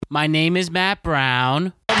My name is Matt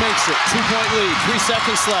Brown. Makes it. 2-point lead. 3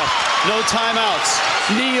 seconds left. No timeouts.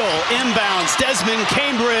 Neal inbounds. Desmond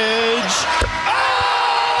Cambridge.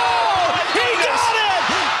 Oh! He got it!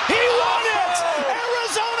 He won it!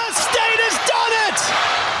 Arizona State has done it!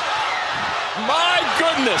 My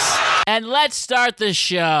goodness. And let's start the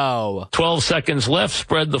show. 12 seconds left.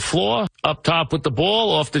 Spread the floor. Up top with the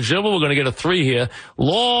ball. Off the dribble. We're going to get a three here.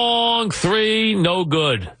 Long three. No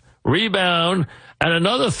good. Rebound. And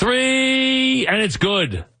another three. And it's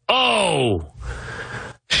good. Oh!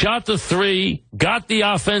 Shot the three. Got the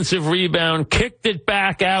offensive rebound. Kicked it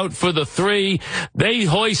back out for the three. They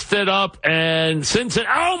hoisted up. And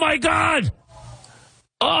Cincinnati. Oh, my God!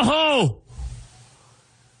 Oh!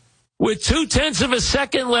 With 0.2 of a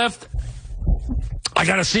second left. I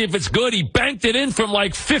got to see if it's good. He banked it in from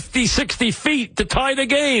like 50, 60 feet to tie the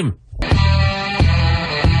game.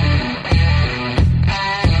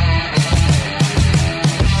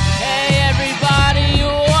 Hey, everybody,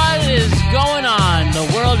 what is going on? The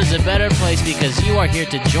world is a better place because you are here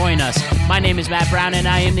to join us. My name is Matt Brown, and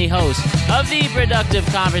I am the host of the Productive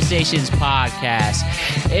Conversations podcast.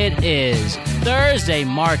 It is Thursday,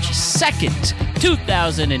 March 2nd,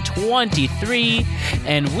 2023,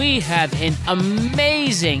 and we have an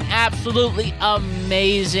amazing, absolutely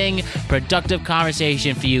amazing productive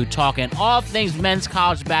conversation for you, talking all things men's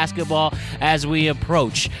college basketball as we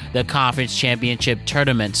approach the conference championship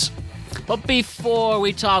tournaments. But before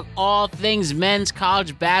we talk all things men's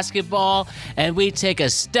college basketball and we take a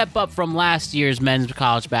step up from last year's men's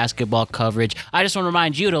college basketball coverage, I just want to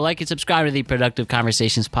remind you to like and subscribe to the Productive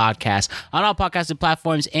Conversations podcast on all podcasting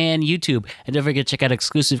platforms and YouTube. And don't forget to check out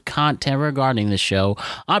exclusive content regarding the show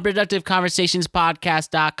on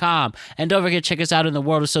productiveconversationspodcast.com. And don't forget to check us out in the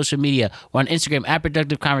world of social media. We're on Instagram at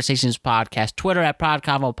Productive Conversations Podcast, Twitter at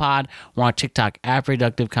ProdConvoPod. We're on TikTok at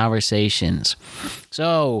Productive Conversations.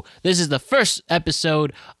 So this is the first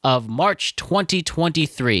episode of March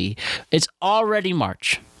 2023. It's already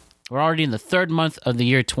March. We're already in the third month of the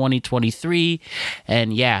year 2023.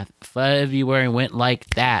 And yeah, February went like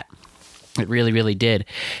that. It really, really did.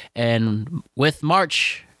 And with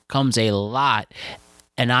March comes a lot,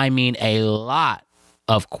 and I mean a lot,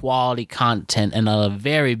 of quality content and a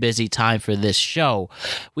very busy time for this show.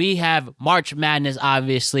 We have March Madness,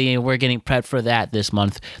 obviously, and we're getting prepped for that this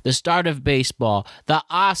month. The start of baseball, the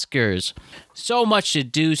Oscars. So much to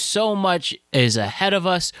do, so much is ahead of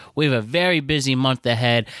us. We have a very busy month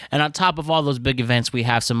ahead. And on top of all those big events, we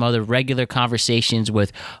have some other regular conversations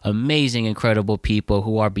with amazing, incredible people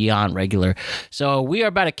who are beyond regular. So we are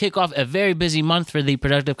about to kick off a very busy month for the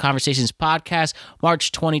Productive Conversations podcast,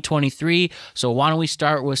 March 2023. So why don't we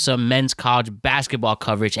start with some men's college basketball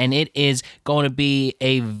coverage? And it is going to be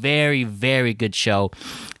a very, very good show.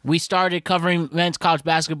 We started covering men's college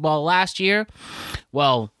basketball last year.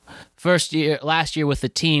 Well, last year with the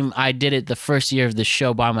team, I did it the first year of the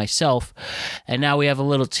show by myself, and now we have a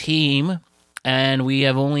little team, and we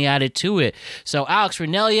have only added to it. So Alex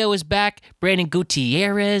Ranelio is back, Brandon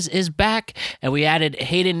Gutierrez is back, and we added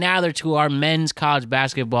Hayden Nather to our men's college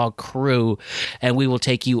basketball crew, and we will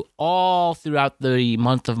take you all throughout the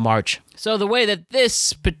month of March. So the way that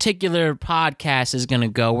this particular podcast is going to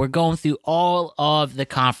go, we're going through all of the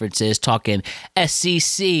conferences, talking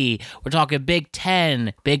SEC, we're talking Big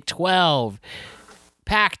 10, Big 12,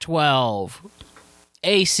 Pac-12,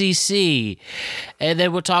 ACC, and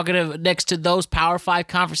then we're talking next to those Power 5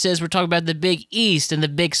 conferences, we're talking about the Big East and the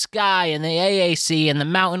Big Sky and the AAC and the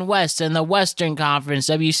Mountain West and the Western Conference,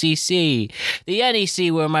 WCC, the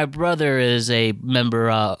NEC, where my brother is a member,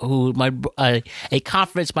 a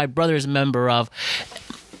conference my brother is a member of.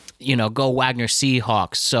 You know, go Wagner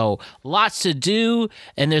Seahawks. So lots to do,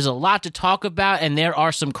 and there's a lot to talk about, and there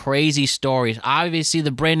are some crazy stories. Obviously,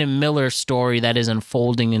 the Brandon Miller story that is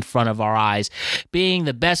unfolding in front of our eyes, being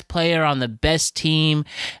the best player on the best team,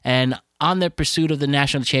 and on the pursuit of the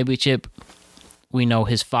national championship. We know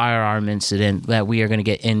his firearm incident that we are going to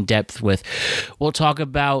get in depth with. We'll talk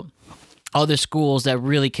about other schools that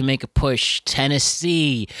really can make a push.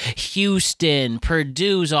 Tennessee, Houston,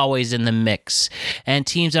 Purdue's always in the mix. And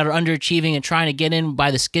teams that are underachieving and trying to get in by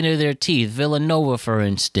the skin of their teeth. Villanova, for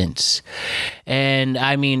instance. And,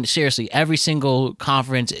 I mean, seriously, every single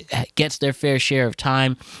conference gets their fair share of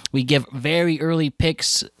time. We give very early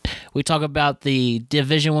picks. We talk about the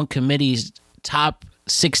Division I committee's top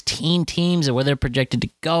 16 teams and where they're projected to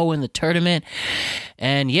go in the tournament.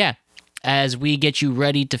 And, yeah, as we get you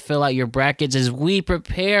ready to fill out your brackets, as we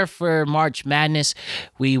prepare for March Madness,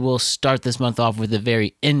 we will start this month off with a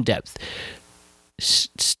very in-depth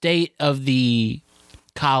state of the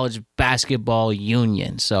College Basketball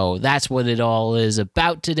Union. So that's what it all is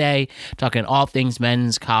about today, talking all things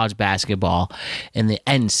men's college basketball in the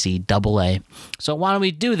NCAA. So why don't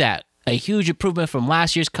we do that? A huge improvement from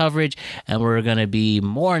last year's coverage, and we're going to be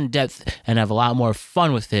more in depth and have a lot more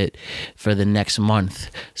fun with it for the next month.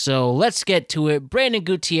 So let's get to it. Brandon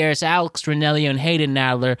Gutierrez, Alex Ranelio, and Hayden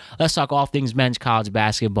Nadler. Let's talk all things men's college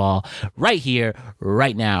basketball right here,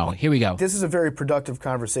 right now. Here we go. This is a very productive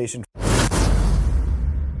conversation.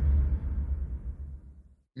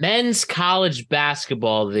 Men's college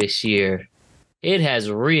basketball this year, it has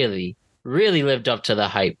really, really lived up to the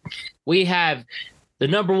hype. We have the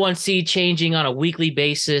number one seed changing on a weekly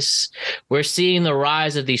basis. We're seeing the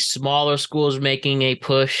rise of these smaller schools making a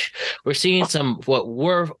push. We're seeing some what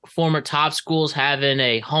were former top schools having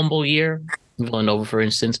a humble year, Villanova, for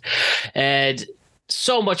instance, and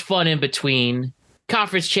so much fun in between.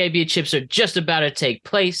 Conference championships are just about to take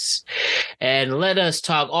place, and let us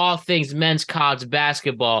talk all things men's college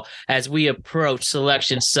basketball as we approach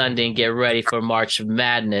Selection Sunday and get ready for March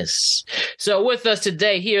Madness. So with us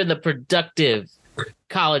today here in the productive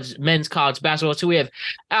men's college basketball. So we have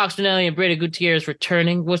Alex Ranelli and Brandon Gutierrez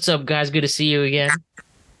returning. What's up, guys? Good to see you again.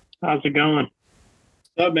 How's it going?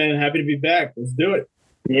 What's up, man? Happy to be back. Let's do it.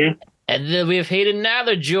 Yeah. And then we have Hayden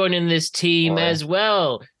Nadler joining this team as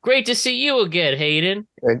well. Great to see you again, Hayden.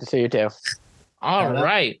 Great to see you too. All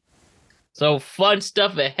right. So fun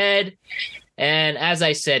stuff ahead. And as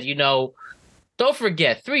I said, don't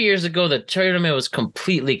forget, 3 years ago, the tournament was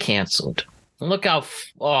completely canceled. And look how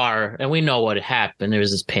far, and we know what happened. There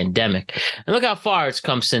was this pandemic. And look how far it's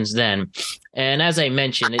come since then. And as I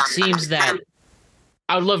mentioned, it seems that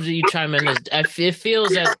I would love to you chime in. It feels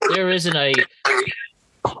that there isn't a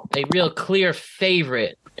real clear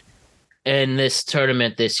favorite in this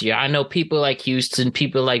tournament this year. I know people like Houston,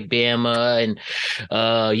 people like Bama and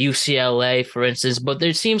UCLA, for instance, but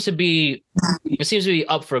it seems to be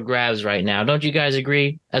up for grabs right now. Don't you guys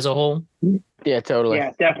agree as a whole? Yeah, totally.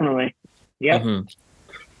 Yeah, definitely. Yeah. Mm-hmm.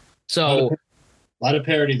 So a lot of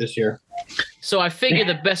parity this year. So I figure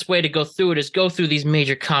the best way to go through it is go through these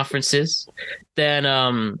major conferences. Then,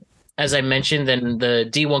 as I mentioned, then the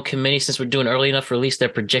D1 committee, since we're doing early enough, release their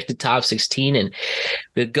projected top 16, and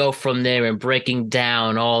we'll go from there and breaking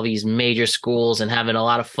down all these major schools and having a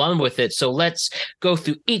lot of fun with it. So let's go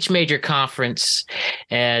through each major conference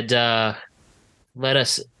and let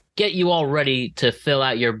us get you all ready to fill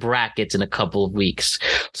out your brackets in a couple of weeks.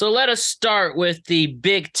 So let us start with the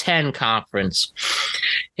Big Ten Conference.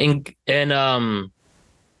 And the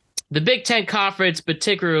Big Ten Conference,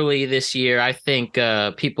 particularly this year, I think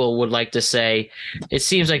people would like to say it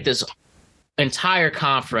seems like this entire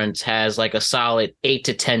conference has like a solid 8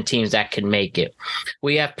 to 10 teams that can make it.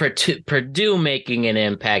 We have Purdue making an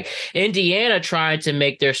impact. Indiana trying to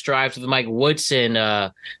make their strides with Mike Woodson,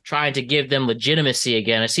 trying to give them legitimacy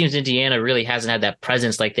again. It seems Indiana really hasn't had that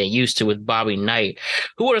presence like they used to with Bobby Knight.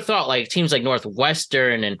 Who would have thought like teams like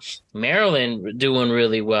Northwestern and Maryland doing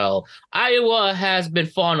really well? Iowa has been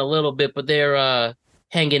falling a little bit, but they're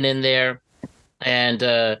hanging in there. And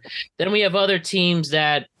then we have other teams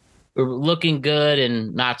that looking good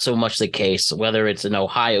and not so much the case, whether it's an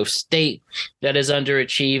Ohio State that is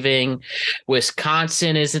underachieving.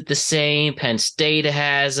 Wisconsin isn't the same. Penn State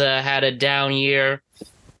has had a down year.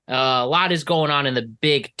 A lot is going on in the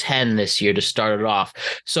Big Ten this year to start it off.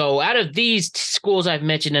 So out of these schools I've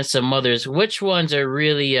mentioned and some others, which ones are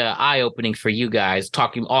really eye-opening for you guys,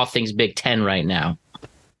 talking all things Big Ten right now?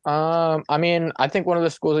 I mean, I think one of the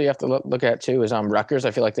schools that you have to look at too is Rutgers.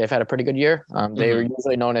 I feel like they've had a pretty good year. They were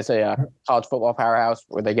usually known as a college football powerhouse,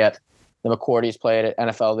 where they get the McCourties played at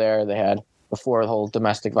NFL there. They had before the whole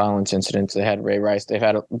domestic violence incidents. They had Ray Rice. They've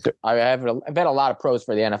had I've bet a lot of pros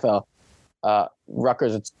for the NFL.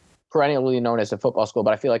 Rutgers, it's perennially known as a football school,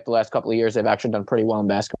 but I feel like the last couple of years they've actually done pretty well in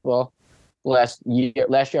basketball. Last year,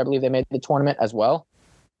 I believe they made the tournament as well.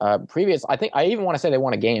 I even want to say they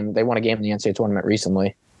won a game. They won a game in the NCAA tournament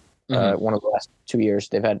recently. One of the last 2 years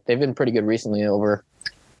they've been pretty good recently over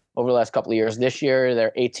the last couple of years. This year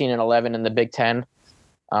they're 18-11 in the Big Ten.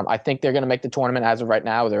 I think they're going to make the tournament as of right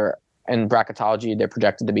now. They're in bracketology. They're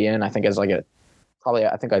projected to be in. I think as like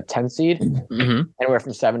a 10 seed, anywhere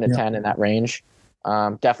from 7 to 10 in that range.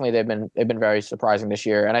 Definitely they've been very surprising this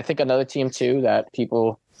year. And I think another team too that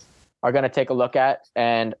people are going to take a look at,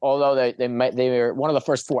 and although they were one of the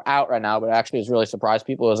first 4 out right now, but actually has really surprised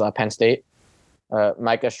people, is Penn State.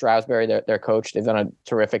 Micah Stroudsbury, their coach, they've done a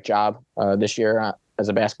terrific job this year as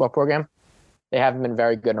a basketball program. They haven't been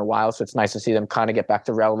very good in a while, so it's nice to see them kind of get back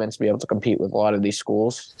to relevance, be able to compete with a lot of these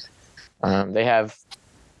schools. They have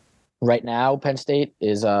right now, Penn State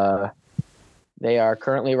is they are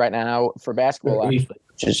currently right now for basketball. Actually,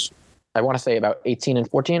 which is I want to say about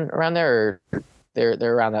 18-14 around there. Or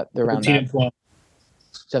they're around that. They're around 13-12.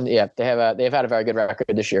 So, yeah, they've had a very good record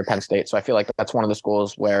this year, Penn State. So I feel like that's one of the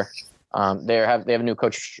schools where they have a new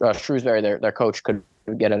coach, Shrewsbury. Their coach could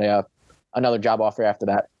get another job offer after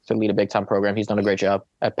that to lead a big time program. He's done a great job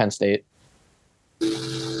at Penn State.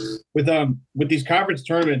 With these conference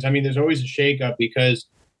tournaments, I mean, there's always a shakeup because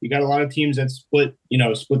you got a lot of teams that split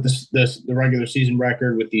the regular season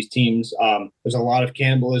record with these teams. There's a lot of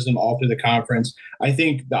cannibalism all through the conference. I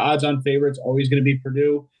think the odds-on favorite's always going to be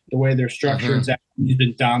Purdue. The way they're structured, He's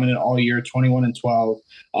been dominant all year, 21-12,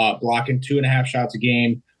 blocking 2.5 shots a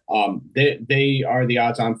game. They are the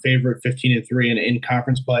odds-on favorite, 15-3 in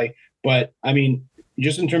conference play. But I mean,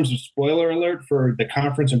 just in terms of spoiler alert for the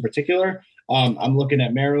conference in particular, I'm looking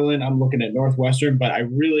at Maryland, I'm looking at Northwestern, but I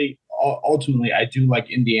really ultimately I do like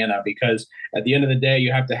Indiana because at the end of the day,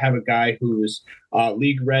 you have to have a guy who's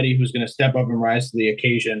league ready, who's going to step up and rise to the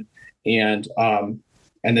occasion, and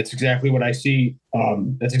that's exactly what I see.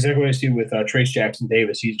 That's exactly what I see with Trayce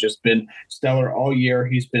Jackson-Davis. He's just been stellar all year.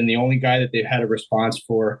 He's been the only guy that they've had a response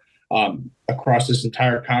for across this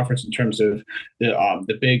entire conference in terms of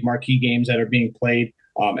the big marquee games that are being played.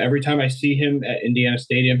 Every time I see him at Indiana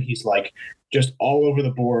Stadium, he's like just all over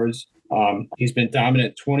the boards. He's been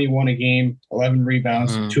dominant, 21 a game, 11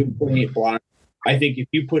 rebounds, 2.8 blocks. I think if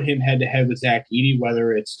you put him head-to-head with Zach Edey,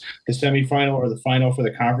 whether it's the semifinal or the final for the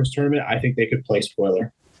conference tournament, I think they could play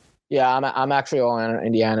spoiler. Yeah, I'm actually all in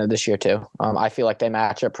Indiana this year too. I feel like they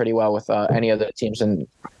match up pretty well with any of the teams in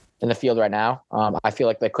the field right now. I feel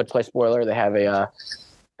like they could play spoiler. They have a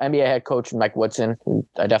NBA head coach, Mike Woodson, who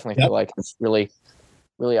I definitely feel like has really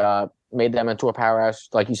made them into a powerhouse.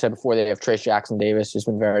 Like you said before, they have Trayce Jackson-Davis, who's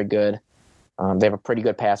been very good. They have a pretty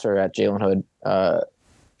good passer at Jalen Hood.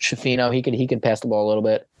 Shafino, he can pass the ball a little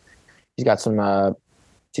bit. He's got some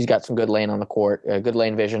good lane on the court, good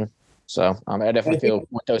lane vision. So I definitely feel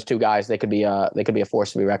with those two guys, they could be a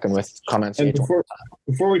force to be reckoned with. And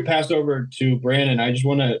before we pass over to Brandon, I just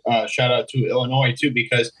want to shout out to Illinois too,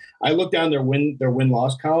 because I looked down their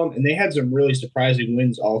win-loss column and they had some really surprising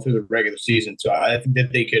wins all through the regular season. So I think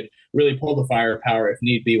that they could really pull the firepower if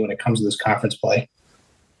need be when it comes to this conference play.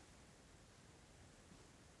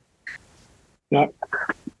 Yep.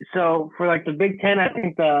 So for like the Big Ten, I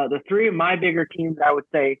think the three of my bigger teams, I would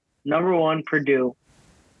say number one, Purdue.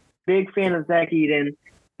 Big fan of Zach Edey.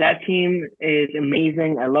 That team is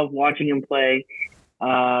amazing. I love watching him play.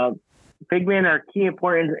 Big men are key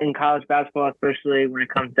important in college basketball, especially when it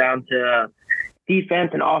comes down to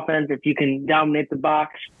defense and offense. If you can dominate the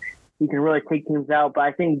box, you can really take teams out. But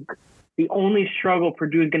I think the only struggle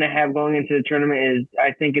Purdue is going to have going into the tournament is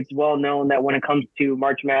I think it's well known that when it comes to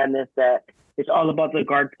March Madness that it's all about the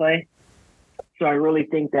guard play. So I really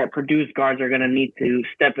think that Purdue's guards are going to need to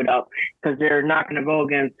step it up because they're not going to go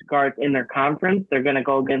against guards in their conference. They're going to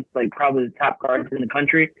go against like probably the top guards in the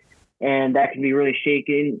country. And that can be really shake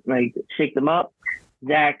them up.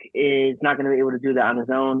 Zach is not going to be able to do that on his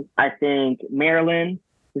own. I think Maryland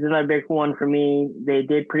is another big one for me. They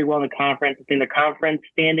did pretty well in the conference. I think the conference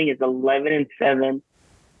standing is 11-7.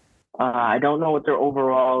 I don't know what their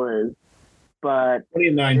overall is, but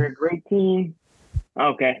 29. They're a great team.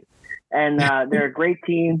 Okay. And they're a great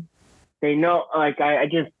team. They know,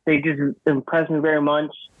 they just impress me very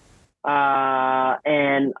much.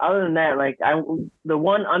 And other than that, the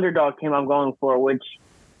one underdog team I'm going for, which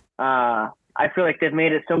I feel like they've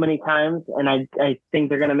made it so many times, and I think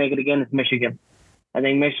they're going to make it again, is Michigan. I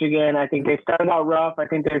think they started out rough. I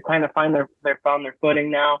think they're trying to found their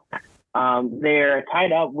footing now. They're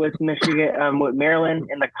tied up with Michigan, with Maryland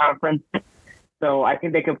in the conference. So I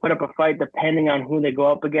think they can put up a fight depending on who they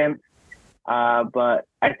go up against. But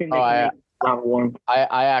I think they can make round one.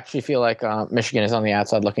 I actually feel like Michigan is on the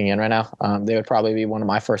outside looking in right now. They would probably be one of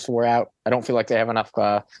my first four out. I don't feel like they have enough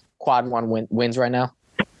quad one wins right now.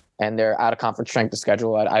 And they're out of conference strength of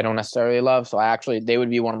schedule I don't necessarily love. So they would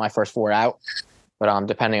be one of my first four out. But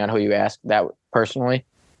depending on who you ask, that personally,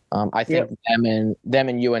 I think them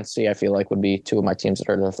and UNC, I feel like would be two of my teams that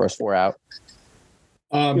are the first four out.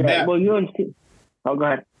 Matt, UNC. Oh, go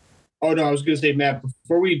ahead. Oh no, I was going to say, Matt.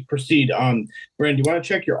 Before we proceed, Brandon, do you want to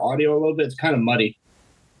check your audio a little bit? It's kind of muddy.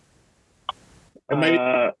 It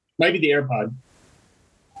might be the AirPod.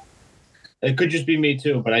 It could just be me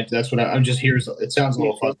too, but that's what I'm just here. It sounds a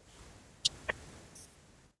little fuzzy.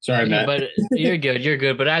 Sorry, Matt. But you're good. You're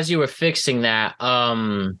good. But as you were fixing that,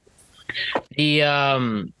 Hello.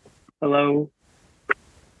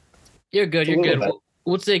 You're good. You're good.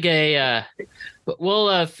 We'll take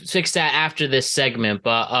we'll fix that after this segment.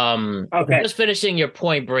 But okay. Just finishing your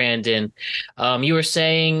point, Brandon. You were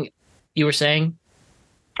saying.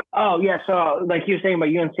 Oh, yeah. So, like you were saying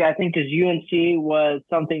about UNC, I think just UNC was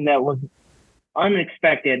something that was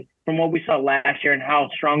unexpected from what we saw last year and how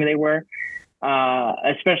strong they were,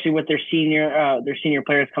 especially with their senior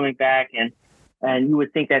players coming back. And you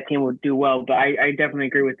would think that team would do well. But I definitely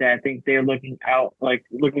agree with that. I think they're looking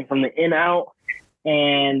from the in out,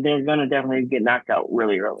 and they're going to definitely get knocked out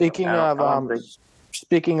really early.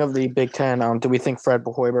 Speaking of the Big Ten, do we think Fred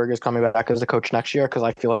Hoiberg is coming back as the coach next year? Because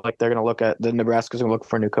I feel like they're going to look at the Nebraska's going to look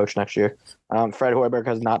for a new coach next year. Fred Hoiberg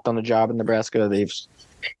has not done the job in Nebraska.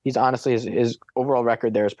 He's honestly his overall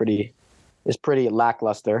record there is pretty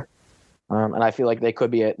lackluster, and I feel like they could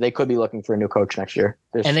be looking for a new coach next year.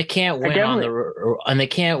 And they can't win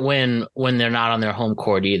when they're not on their home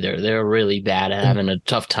court either. They're really bad at having a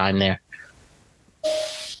tough time there.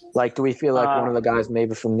 Like, do we feel like one of the guys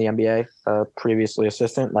maybe from the NBA, previously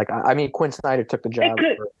assistant? Like, I mean, Quinn Snyder took the job.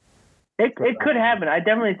 It could happen. I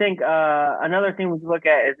definitely think another thing we can look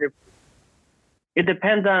at is if it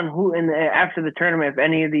depends on who after the tournament, if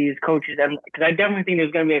any of these coaches, because I definitely think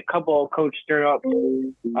there's going to be a couple of coach stir-ups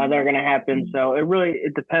that are going to happen. So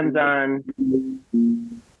it depends on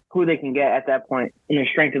who they can get at that point and the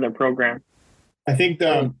strength of their program. I think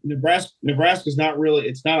Nebraska's not really –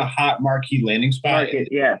 it's not a hot marquee landing spot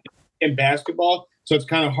in basketball, so it's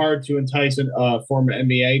kind of hard to entice a former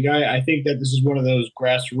NBA guy. I think that this is one of those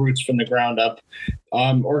grassroots from the ground up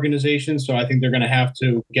organizations, so I think they're going to have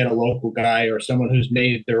to get a local guy or someone who's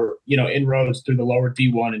made their inroads through the lower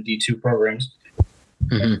D1 and D2 programs.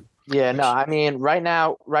 Mm-hmm. Yeah, no, I mean, right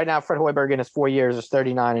now, Fred Hoiberg in his 4 years is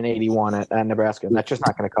 39-81 at Nebraska, and that's just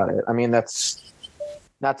not going to cut it. I mean, that's –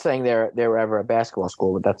 not saying they were ever a basketball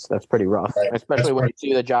school, but that's pretty rough, right. Especially when you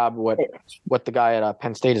see the job what the guy at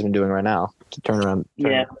Penn State has been doing right now to turn them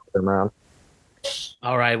around.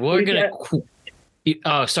 All right, we're gonna.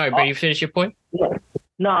 Oh, sorry, Brady, you finish your point?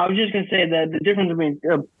 No, I was just gonna say that the difference between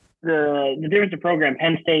the difference of program.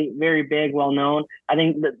 Penn State, very big, well known. I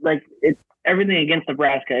think that it's everything against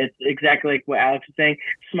Nebraska. It's exactly like what Alex was saying.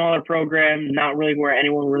 Smaller program, not really where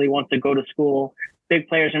anyone really wants to go to school. Big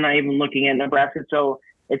players are not even looking at Nebraska, so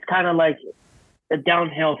it's kind of like a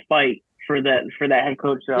downhill fight for that head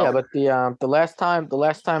coach. So. Yeah, but the last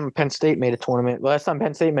time Penn State made a tournament, the last time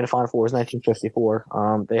Penn State made a Final Four was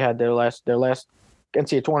 1954. They had their last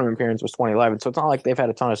NCAA tournament appearance was 2011, so it's not like they've had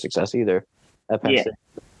a ton of success either at Penn State.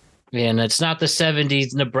 Yeah, and it's not the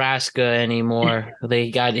 70s Nebraska anymore.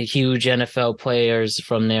 They got huge NFL players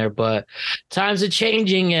from there, but times are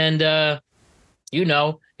changing, and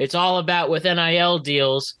it's all about with NIL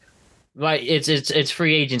deals. But it's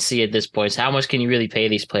free agency at this point. So how much can you really pay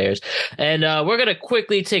these players? And we're gonna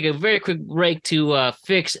quickly take a very quick break to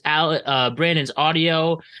fix Brandon's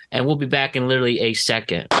audio, and we'll be back in literally a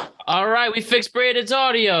second. All right, we fixed Brandon's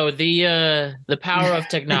audio. The power of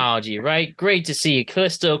technology, right? Great to see you,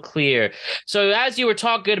 crystal clear. So as you were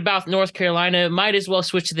talking about North Carolina, might as well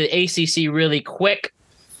switch to the ACC really quick.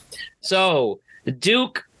 So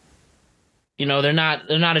Duke. They're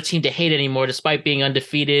not a team to hate anymore, despite being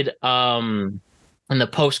undefeated in the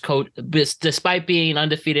post-coach, despite being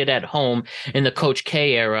undefeated at home in the Coach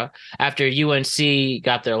K era. After UNC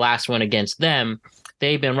got their last one against them,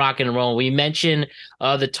 they've been rocking and rolling. We mentioned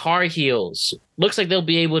the Tar Heels. Looks like they'll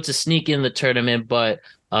be able to sneak in the tournament, but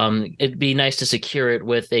it'd be nice to secure it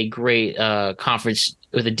with a great conference,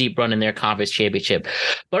 with a deep run in their conference championship.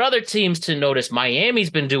 But other teams to notice, Miami's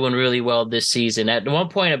been doing really well this season. At one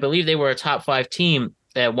point, I believe they were a top 5 team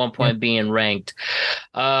at one point being ranked.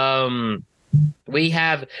 We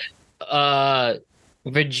have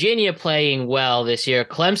Virginia playing well this year.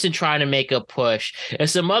 Clemson trying to make a push. And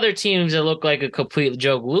some other teams that look like a complete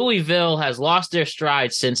joke. Louisville has lost their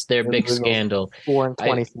stride since their big scandal.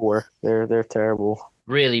 4-24. They're terrible.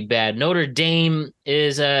 Really bad. Notre Dame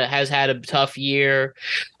has had a tough year.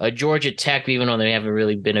 Georgia Tech, even though they haven't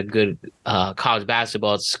really been a good college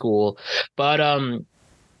basketball school, but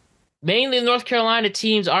mainly the North Carolina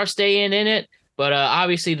teams are staying in it. But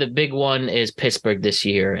obviously the big one is Pittsburgh this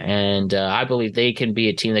year, and I believe they can be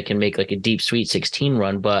a team that can make like a deep Sweet 16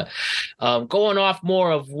 run. But going off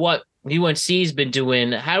more of what UNC's been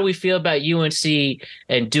doing, how do we feel about UNC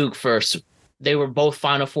and Duke first? They were both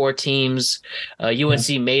Final Four teams.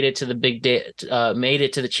 UNC made it to the made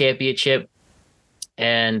it to the championship,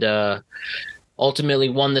 and ultimately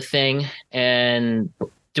won the thing. And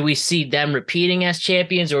do we see them repeating as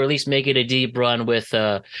champions, or at least making a deep run with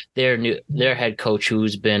their head coach,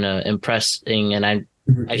 who's been impressing? And I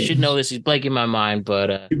should know this; he's blanking my mind,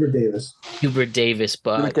 but Hubert Davis. Hubert Davis,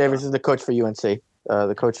 but Hubert Davis is the coach for UNC.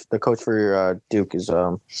 The coach for Duke is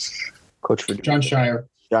coach for Duke. John Shire.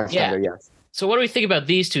 John Shire, yes. So what do we think about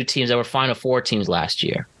these two teams that were Final Four teams last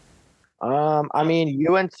year? I mean,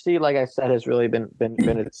 UNC, like I said, has really been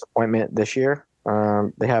a disappointment this year.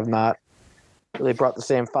 They have not really brought the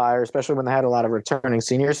same fire, especially when they had a lot of returning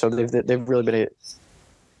seniors. So they've really been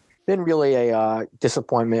a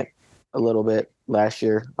disappointment a little bit last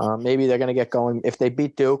year. Maybe they're going to get going. If they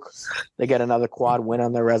beat Duke, they get another quad win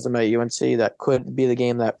on their resume at UNC. That could be the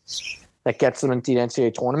game that gets them into the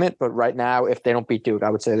NCAA tournament. But right now, if they don't beat Duke, I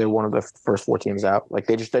would say they're one of the first 4 teams out. Like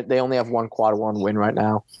they only have one quad one win right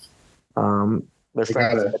now. Their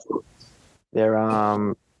strength. They're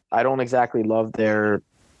I don't exactly love their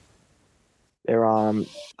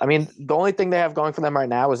I mean, the only thing they have going for them right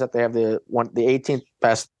now is that they have the 18th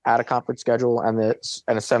best out of conference schedule and a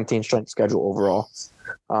 17th strength schedule overall.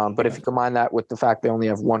 But if you combine that with the fact they only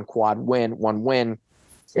have one win,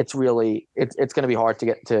 it's really it's going to be hard to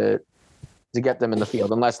get them in the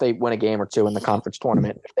field unless they win a game or two in the conference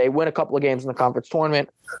tournament. If they win a couple of games in the conference tournament,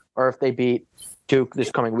 or if they beat Duke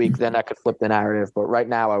this coming week, then that could flip the narrative. But right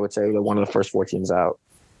now, I would say they're one of the first 4 teams out.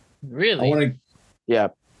 Really? Yeah.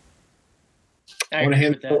 I want to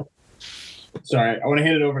hand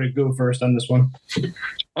it over to Goo first on this one.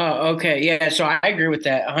 Oh, okay. Yeah, so I agree with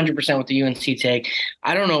that 100% with the UNC take.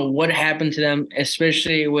 I don't know what happened to them,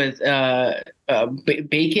 especially with Bacot, I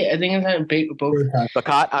think it's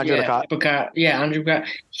Bacot, Andre Bacot. Bacot. Yeah, Andre Bacot.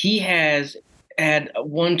 He has had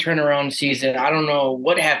one turnaround season. I don't know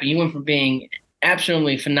what happened. He went from being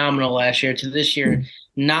absolutely phenomenal last year to this year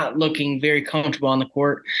not looking very comfortable on the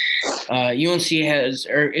court. UNC is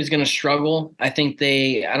going to struggle. I think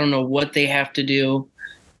I don't know what they have to do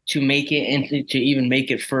to make it to even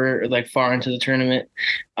make it for like far into the tournament.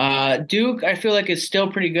 Duke, I feel like is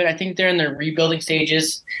still pretty good. I think they're in their rebuilding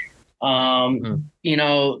stages. You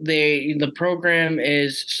know, the program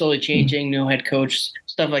is slowly changing, new head coach,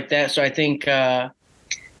 stuff like that. So I think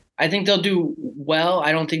they'll do well.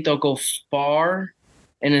 I don't think they'll go far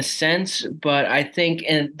in a sense, but I think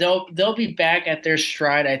they'll be back at their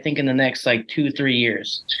stride. I think in the next like 2-3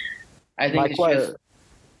 years. I think go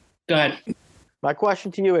ahead. My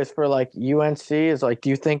question to you is for like UNC is like, do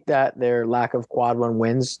you think that their lack of quad one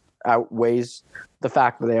wins outweighs the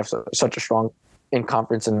fact that they have such a strong in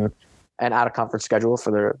conference and out of conference schedule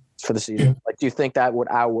for the season? Like, do you think that would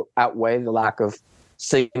outweigh the lack of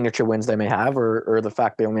signature wins they may have, or the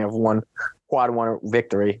fact they only have one quad one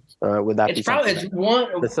victory? Would that be something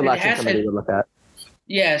the selection committee would look at?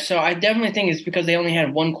 Yeah, so I definitely think it's because they only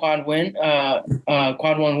had one quad one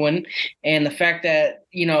win, and the fact that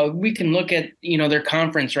we can look at their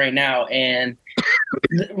conference right now, and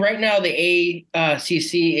right now the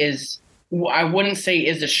ACC is, I wouldn't say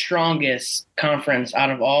is the strongest conference out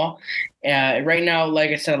of all. Right now, like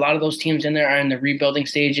I said, a lot of those teams in there are in the rebuilding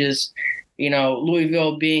stages.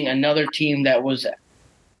 Louisville being another team that was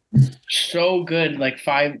so good like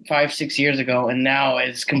 5-6 years ago, and now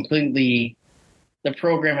it's completely. The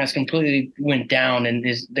program has completely went down and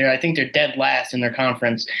I think they're dead last in their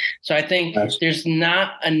conference. So I think there's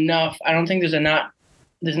not enough. I don't think there's not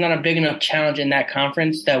a big enough challenge in that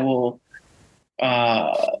conference that will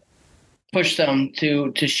push them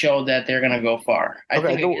to show that they're going to go far. I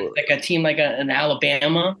think like a team like an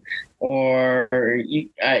Alabama or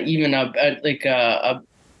even a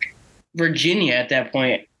Virginia at that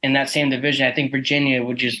point in that same division, I think Virginia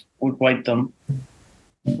would wipe them.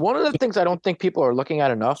 One of the things I don't think people are looking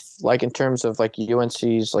at enough, like in terms of like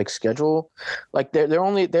UNC's like schedule, like they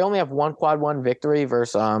only have one quad one victory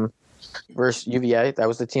versus UVA. That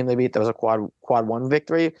was the team they beat. That was a quad one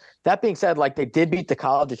victory. That being said, like they did beat the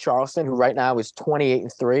College of Charleston, who right now is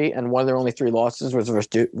 28-3, and one of their only 3 losses was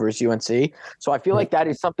versus UNC. So I feel like that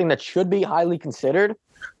is something that should be highly considered.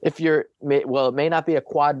 It may not be a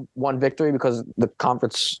quad one victory because the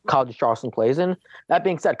conference College of Charleston plays in. That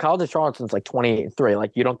being said, College of Charleston's like 28-3.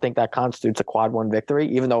 Like, you don't think that constitutes a quad one victory,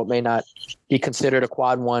 even though it may not be considered a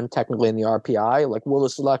quad one technically in the RPI. Like, will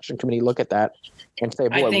the selection committee look at that and say,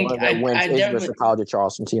 boy, one of their wins is versus the College of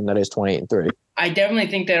Charleston team that is 28-3? I definitely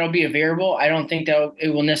think that'll be a variable. I don't think that it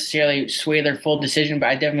will necessarily sway their full decision, but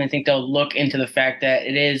I definitely think they'll look into the fact that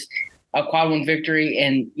it is a quad one victory,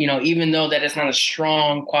 and even though that it's not a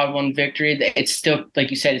strong quad one victory, it's still, like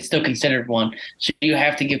you said, it's still considered one. So you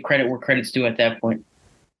have to give credit where credit's due at that point.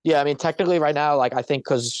 Yeah, I mean, technically right now, like I think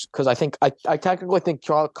because I technically think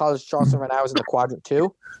College Charleston right now is in the quadrant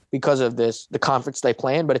 2 because of the conference they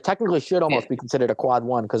play in, but it technically should almost be considered a quad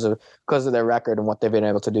 1 because of their record and what they've been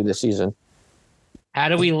able to do this season. How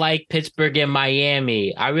do we like Pittsburgh and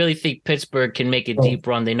Miami? I really think Pittsburgh can make a deep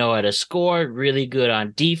run. They know how to score, really good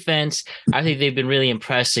on defense. I think they've been really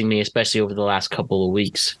impressing me, especially over the last couple of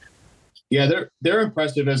weeks. Yeah, they're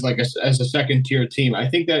impressive as a second tier team. I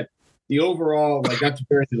think that the overall, like, not to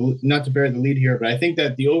bear the lead here, but I think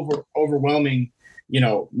that the overwhelming,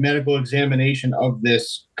 medical examination of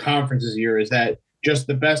this conference this year is that just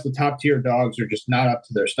the top tier dogs are just not up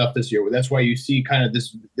to their stuff this year. That's why you see kind of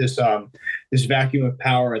this vacuum of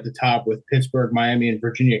power at the top with Pittsburgh, Miami, and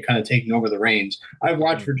Virginia kind of taking over the reins. I've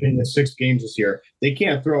watched Virginia 6 games this year. They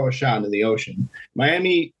can't throw a shot into the ocean.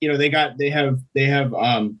 Miami, they have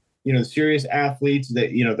serious athletes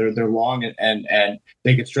that they're long and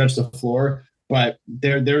they can stretch the floor. But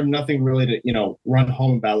they're nothing really to run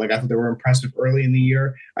home about. Like, I thought they were impressive early in the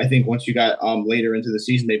year. I think once you got later into the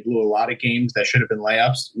season, they blew a lot of games that should have been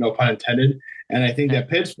layups, no pun intended. And I think that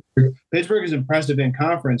Pittsburgh is impressive in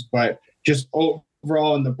conference, but just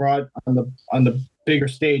overall on the bigger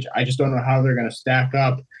stage, I just don't know how they're going to stack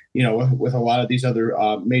up, with a lot of these other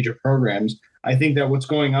major programs. I think that what's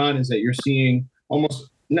going on is that you're seeing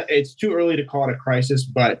it's too early to call it a crisis,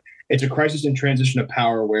 but it's a crisis in transition of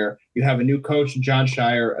power where you have a new coach, John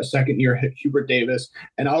Shire, a second-year Hubert Davis,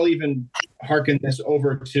 and I'll even hearken this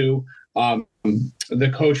over to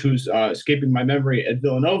the coach who's escaping my memory at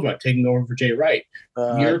Villanova, taking over for Jay Wright.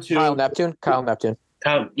 Year 2. Kyle Neptune.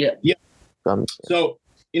 Yeah. So,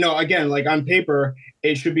 again, like on paper,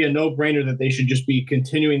 it should be a no-brainer that they should just be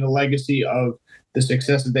continuing the legacy of the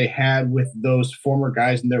success that they had with those former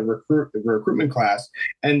guys in their recruitment class,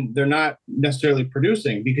 and they're not necessarily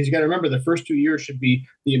producing, because you got to remember the first 2 years should be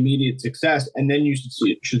the immediate success, and then you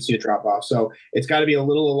should see a drop off. So it's got to be a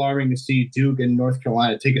little alarming to see Duke and North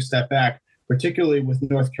Carolina take a step back, particularly with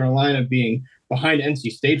North Carolina being behind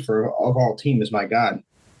NC State of all teams. My God.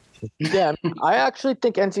 Yeah, I actually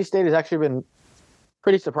think NC State has actually been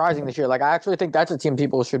pretty surprising this year. Like, I actually think that's a team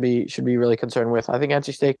people should be really concerned with. I think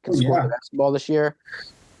NC State can score basketball this year.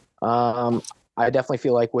 I definitely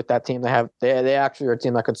feel like with that team they actually are a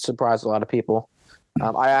team that could surprise a lot of people.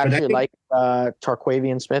 I actually like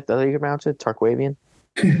Tarquavian Smith. That's how you pronounce it? Tarquavian?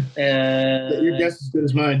 Your guess is as good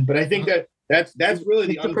as mine, but I think that's really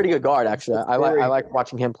he's a pretty good guard, actually. I like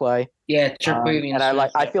watching him play. Yeah, Tarquavian and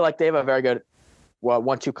I feel like they have a very good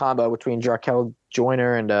 1-2 combo between Jarkel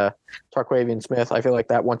Joyner and Tarquavian Smith. I feel like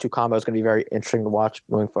that 1-2 combo is going to be very interesting to watch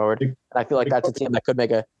moving forward. And I feel like that's a team that could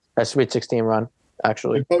make a Sweet 16 run,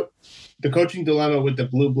 actually. The coaching dilemma with the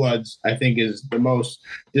Blue Bloods, I think, is the most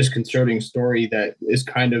disconcerting story that is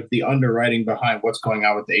kind of the underwriting behind what's going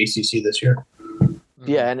on with the ACC this year.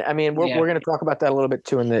 Yeah, and I mean, we're going to talk about that a little bit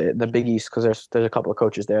too in the Big East, because there's a couple of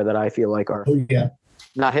coaches there that I feel like are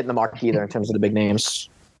not hitting the mark either in terms of the big names.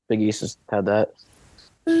 Big East has had that.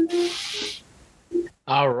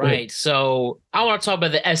 All right, so I want to talk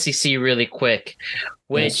about the SEC really quick,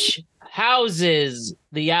 which houses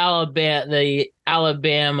the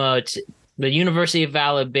University of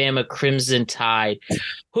Alabama Crimson Tide,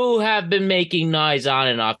 who have been making noise on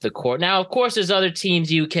and off the court. Now, of course, there's other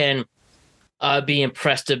teams you can be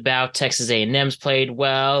impressed about. Texas A&M's played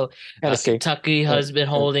well. Kentucky has been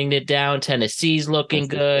holding it down. Tennessee's looking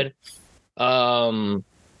good. You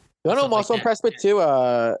know, I'm also impressed with too.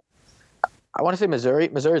 I want to say Missouri.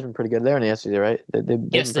 Missouri's been pretty good there in the SEC, right?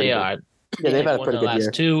 Yes, they are. Yeah, they've had a pretty good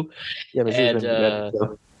year. Two. Yeah, Missouri's been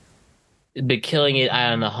good. Been killing it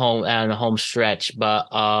on the home stretch, but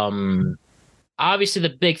obviously the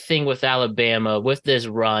big thing with Alabama with this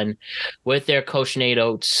run, with their coach Nate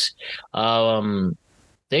Oates,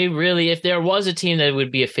 they really, if there was a team that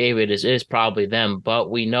would be a favorite, it is probably them.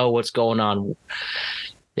 But we know what's going on.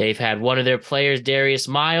 They've had one of their players, Darius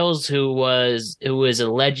Miles, who was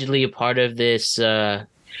allegedly a part of this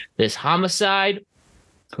homicide,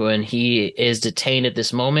 when he is detained at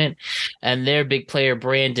this moment, and their big player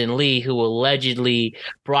Brandon Lee, who allegedly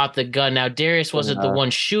brought the gun. Now Darius wasn't the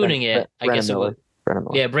one shooting it. I guess it was.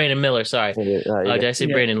 Brandon Miller. Sorry, did I say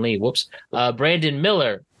Brandon Lee? Whoops. Brandon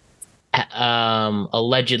Miller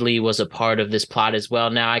allegedly was a part of this plot as well.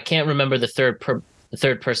 Now I can't remember the third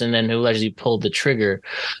person then who allegedly pulled the trigger,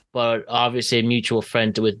 but obviously a mutual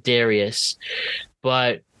friend with Darius.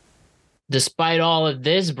 But despite all of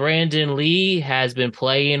this, Brandon Lee has been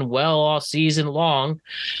playing well all season long,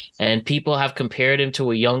 and people have compared him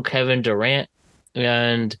to a young Kevin Durant.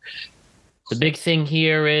 And the big thing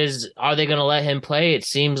here is, are they going to let him play? It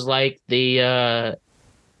seems like that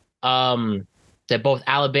both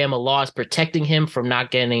Alabama law is protecting him from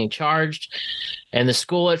not getting charged, and the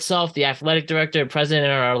school itself, the athletic director and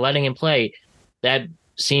president, are letting him play. That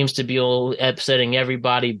seems to be upsetting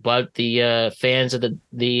everybody but the fans of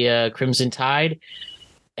the Crimson Tide,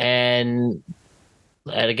 and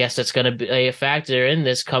I guess that's going to be a factor in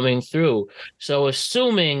this coming through. So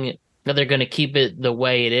assuming that they're going to keep it the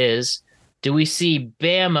way it is, do we see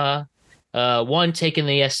Bama one taking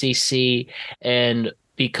the SEC, and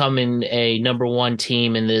becoming a number one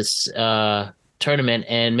team in this tournament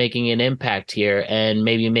and making an impact here and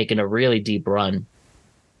maybe making a really deep run?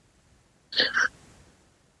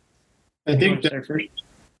 I think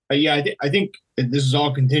I think this is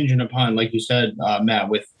all contingent upon, like you said, Matt,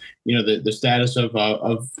 with the status of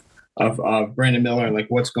Brandon Miller and like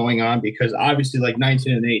what's going on, because obviously like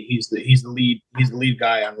 19-8, he's the lead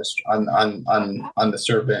guy on this on the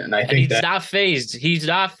Serpent, and I think he's not phased. He's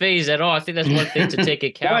not phased at all. I think that's one thing to take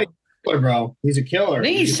account. Bro, he's a killer. I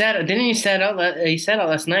think he sat out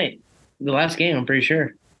last night, the last game. I'm pretty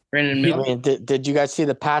sure. Brandon Miller. Did you guys see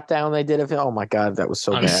the pat down they did of him? Oh my God, that was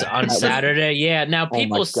so bad. On Saturday, yeah. Now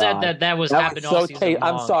people said that was happening all season long.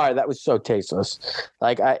 I'm sorry, that was so tasteless.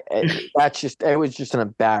 Like it was just an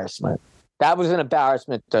embarrassment. That was an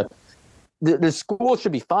embarrassment. The school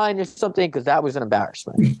should be fined or something, because that was an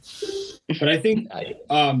embarrassment. But I think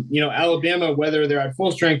Alabama, whether they're at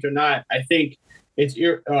full strength or not, I think it's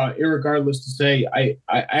irregardless to say I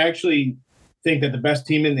actually think that the best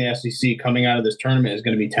team in the SEC coming out of this tournament is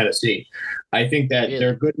going to be Tennessee. I think that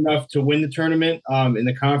they're good enough to win the tournament in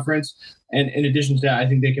the conference. And in addition to that, I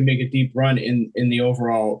think they can make a deep run in the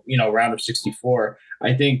overall, round of 64.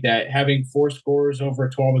 I think that having 4 scorers over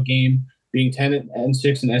 12 a game, being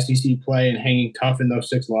 10-6 in SEC play and hanging tough in those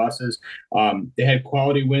 6 losses, they had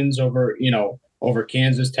quality wins over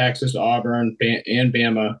Kansas, Texas, Auburn, and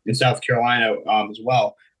Bama, and South Carolina as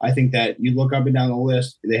well. I think that you look up and down the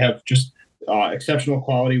list, they have just exceptional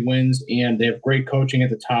quality wins, and they have great coaching at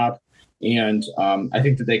the top. And I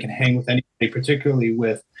think that they can hang with anybody, particularly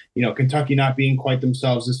with, Kentucky not being quite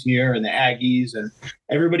themselves this year, and the Aggies and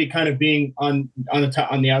everybody kind of being on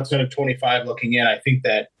the outside of 25 looking in. I think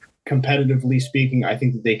that competitively speaking, I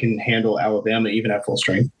think that they can handle Alabama even at full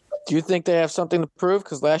strength. Do you think they have something to prove?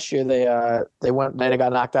 Because last year they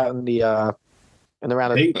got knocked out in the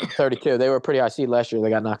round of 32. They were pretty high seed last year.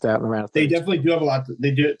 They got knocked out in the round of 32. They definitely do have a lot.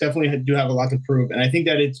 They definitely do have a lot to prove, and I think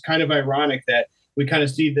that it's kind of ironic that we kind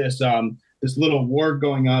of see this this little war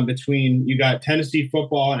going on between, you got Tennessee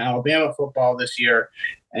football and Alabama football this year,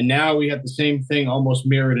 and now we have the same thing almost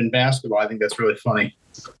mirrored in basketball. I think that's really funny.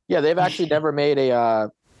 Yeah, they've actually never made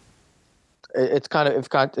a. It's kind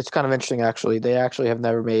of interesting actually. They actually have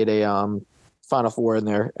never made a Final Four in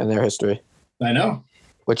their history. I know.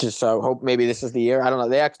 Which is hope maybe this is the year. I don't know.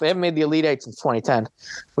 They haven't made the Elite Eight since 2010,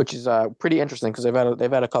 which is pretty interesting because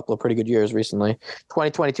they've had a couple of pretty good years recently.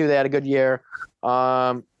 2022 they had a good year.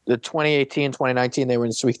 The 2018, 2019 they were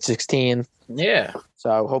in Sweet 16. Yeah.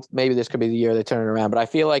 So hope maybe this could be the year they turn it around. But I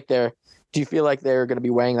feel like do you feel like they're going to be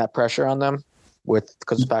weighing that pressure on them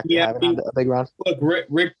because the fact they're having a big run? Look,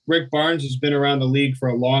 Rick Barnes has been around the league for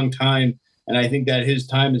a long time, and I think that his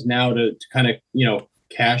time is now to kind of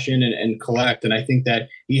cash in and collect. And I think that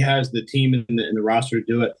he has the team in the roster to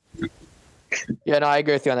do it. Yeah, no, I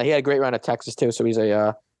agree with you on that. He had a great run at Texas too, so he's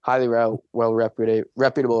a highly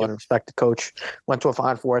reputable and respected coach. Went to a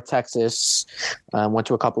Final Four at Texas, went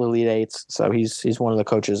to a couple of Elite Eights. So he's one of the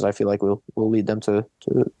coaches I feel like will lead them to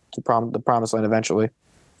the promised land eventually.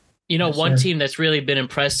 One team that's really been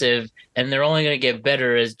impressive, and they're only going to get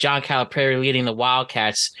better, is John Calipari leading the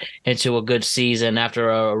Wildcats into a good season after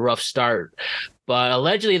a rough start. But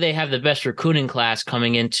allegedly they have the best recruiting class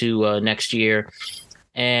coming into next year,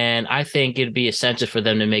 and I think it'd be essential for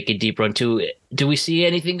them to make a deep run too. Do we see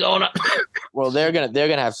anything going on? Well, they're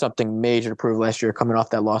gonna have something major to prove last year, coming off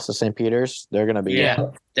that loss to St. Peter's. They're gonna be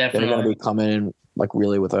definitely. They're gonna be coming in like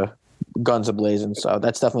really with a guns a-blazing. So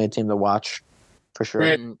that's definitely a team to watch for sure.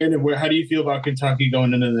 And how do you feel about Kentucky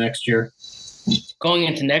going into the next year? Going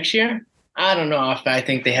into next year? I don't know if I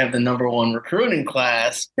think they have the number one recruiting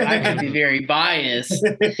class. I could be very biased.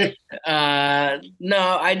 No,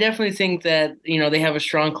 I definitely think that, they have a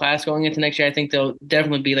strong class going into next year. I think they'll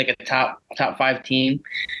definitely be like a top 5 team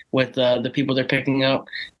with the people they're picking up.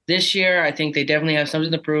 This year, I think they definitely have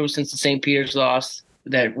something to prove since the St. Peter's loss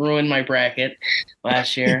that ruined my bracket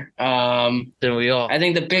last year. Then we all. I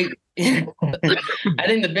think the big thing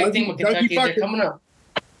with Kentucky is they're coming up.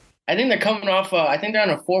 I think they're coming off. I think they're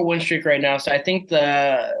on a 4-win streak right now. So I think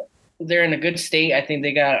they're in a good state. I think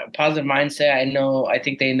they got a positive mindset. I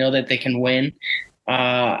think they know that they can win.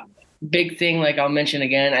 Big thing, like I'll mention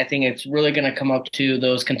again, I think it's really going to come up to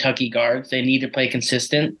those Kentucky guards. They need to play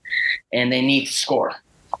consistent, and they need to score.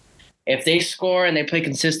 If they score and they play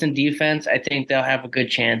consistent defense, I think they'll have a good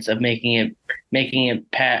chance of making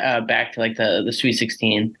it back to like the Sweet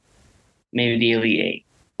 16, maybe the Elite Eight.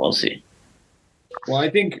 We'll see. Well, I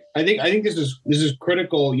think this is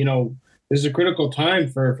critical. This is a critical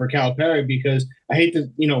time for Calipari, because I hate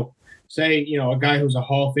to say a guy who's a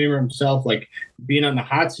Hall of Famer himself like being on the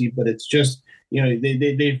hot seat, but it's just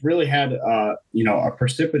they've really had a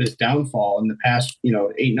precipitous downfall in the past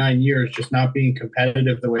 8-9 years, just not being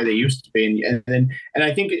competitive the way they used to be, and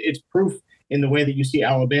I think it's proof in the way that you see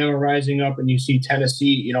Alabama rising up and you see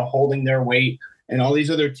Tennessee holding their weight, and all these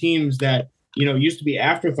other teams that used to be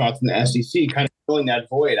afterthoughts in the SEC kind of filling that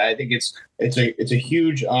void. I think it's a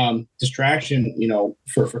huge distraction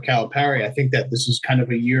for Calipari. I think that this is kind of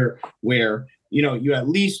a year where you at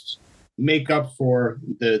least make up for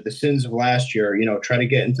the sins of last year, try to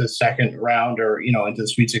get into the second round or, into the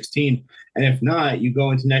Sweet 16. And if not, you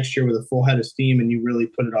go into next year with a full head of steam and you really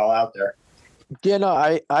put it all out there. Yeah, no,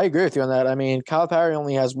 I agree with you on that. I mean, Calipari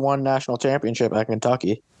only has one national championship at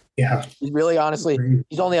Kentucky. Yeah. He's really, honestly,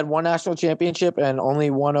 he's only had one national championship and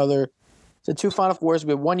only one other. The two Final Fours.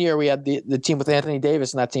 But 1 year we had the team with Anthony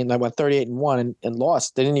Davis, and that team that went 38-1 and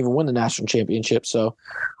lost. They didn't even win the national championship. So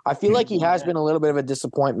I feel like he has been a little bit of a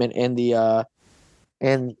disappointment in the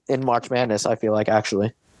in March Madness. I feel like,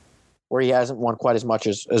 actually, where he hasn't won quite as much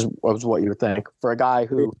as what you would think for a guy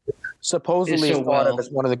who supposedly is thought of as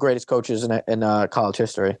one of the greatest coaches in college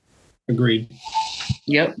history. Agreed.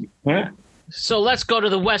 Yep. All right. So let's go to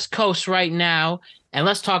the West Coast right now, and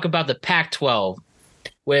let's talk about the Pac-12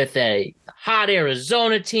 with a hot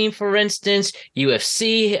Arizona team, for instance.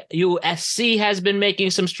 USC has been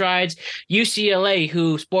making some strides. UCLA,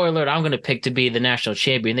 who, spoiler alert, I'm going to pick to be the national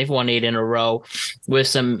champion. They've won 8 in a row with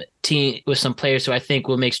some players who I think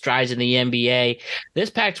will make strides in the NBA. This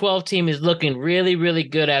Pac-12 team is looking really, really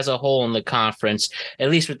good as a whole in the conference, at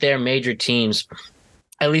least with their major teams,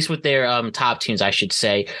 at least with their top teams, I should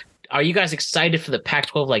say. Are you guys excited for the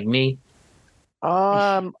Pac-12 like me?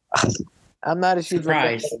 I'm not a huge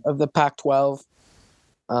fan of the Pac-12.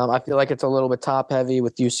 I feel like it's a little bit top-heavy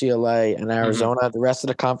with UCLA and Arizona. Mm-hmm. The rest of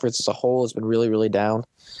the conference as a whole has been really, really down.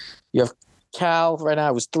 You have Cal right now.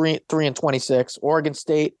 It was 3-26. Oregon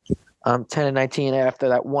State, 10-19 after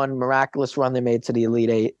that one miraculous run they made to the Elite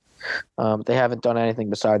Eight. They haven't done anything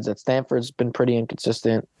besides that. Stanford's been pretty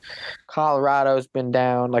inconsistent. Colorado's been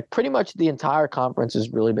down. Like, pretty much the entire conference has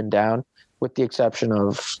really been down, with the exception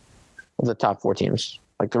of the top 4 teams.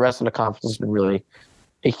 Like, the rest of the conference has been really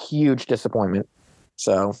a huge disappointment.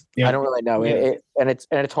 So I don't really know. Yeah.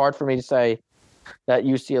 It's hard for me to say that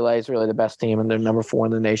UCLA is really the best team and they're number 4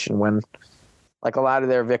 in the nation when, like, a lot of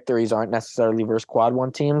their victories aren't necessarily versus quad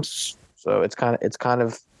 1 teams. So it's kind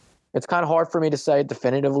of hard for me to say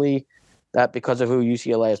definitively that because of who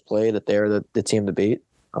UCLA has played that they're the team to beat.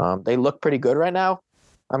 They look pretty good right now.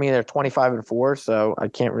 I mean, they're 25-4, so I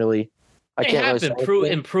can't really. They have been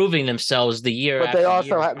improving themselves the year. But they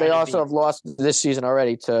also have lost this season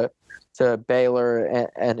already to Baylor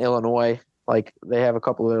and Illinois. Like, they have a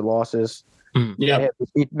couple of their losses. Yeah, they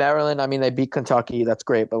beat Maryland. I mean, they beat Kentucky. That's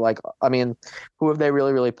great. But, like, I mean, who have they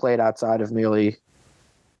really, really played outside of merely?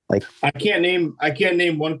 Like, I can't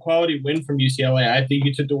name one quality win from UCLA. I think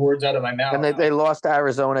you took the words out of my mouth. And they lost to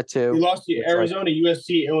Arizona too. They lost to Arizona,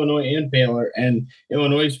 USC, Illinois, and Baylor. And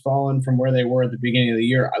Illinois has fallen from where they were at the beginning of the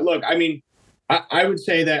year. Look, I mean, I would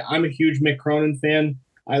say that I'm a huge Mick Cronin fan.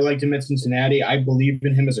 I liked him at Cincinnati. I believe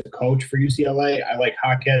in him as a coach for UCLA. I like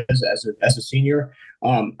Jaquez as a senior.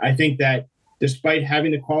 I think that despite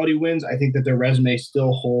having the quality wins, I think that their resume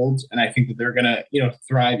still holds, and I think that they're going to,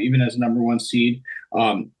 thrive even as a number 1 seed,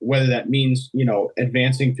 whether that means,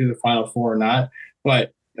 advancing through the Final Four or not.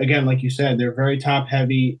 But again, like you said, they're very top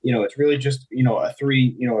heavy. It's really just, a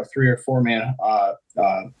 3 or 4 man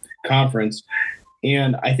conference.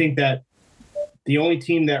 And I think that the only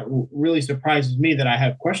team that really surprises me that I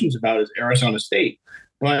have questions about is Arizona State.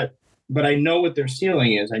 But I know what their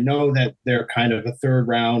ceiling is. I know that they're kind of a 3rd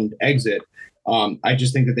round exit. I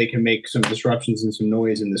just think that they can make some disruptions and some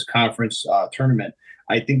noise in this conference tournament.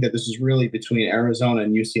 I think that this is really between Arizona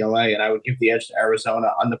and UCLA, and I would give the edge to Arizona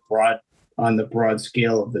on the broad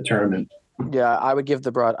scale of the tournament. Yeah, I would give it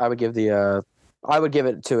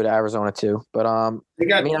to Arizona too. But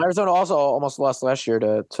Arizona also almost lost last year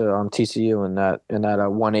to TCU in that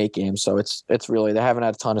 1-8 game. So it's really, they haven't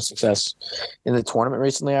had a ton of success in the tournament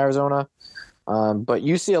recently, Arizona. But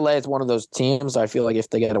UCLA is one of those teams. I feel like if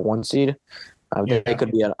they get a 1 seed, they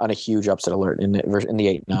could be on a huge upset alert in the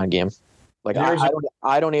 8-9 game. Like,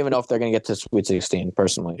 I don't even know if they're going to get to Sweet 16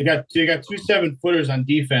 personally. They got 2 7-footers on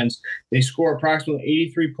defense. They score approximately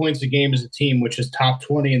 83 points a game as a team, which is top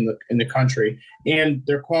 20 in the country. And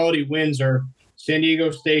their quality wins are San Diego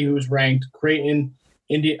State, who's ranked, Creighton,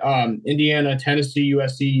 Indiana, Tennessee,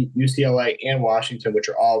 USC, UCLA, and Washington, which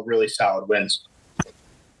are all really solid wins.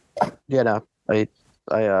 Yeah, no,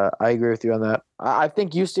 I agree with you on that. I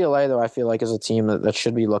think UCLA though, I feel like is a team that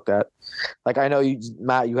should be looked at. Like I know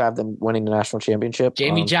Matt, you have them winning the national championship.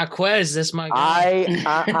 Jamie Jaquez, that's my guy.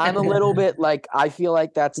 I'm a little bit like I feel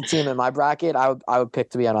like that's a team in my bracket. I would pick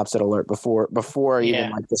to be on upset alert before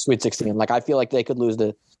even like the Sweet 16. Like I feel like they could lose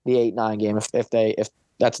the 8-9 game if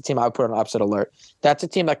that's a team I would put on upset alert. That's a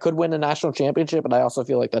team that could win the national championship, but I also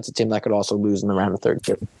feel like that's a team that could also lose in the round of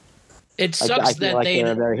 32. It sucks I feel that like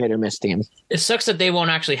they're a very hit or miss team. It sucks that they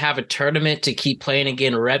won't actually have a tournament to keep playing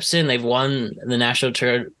again reps in. They've won the national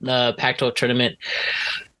Pac-12 tournament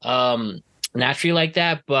naturally like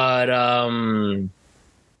that, but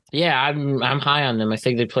yeah, I'm high on them. I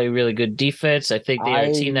think they play really good defense. I think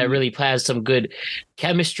they're a team that really has some good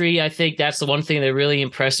chemistry. I think that's the one thing that really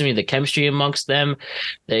impressed me, the chemistry amongst them.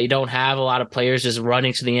 They don't have a lot of players just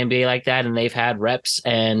running to the NBA like that, and they've had reps.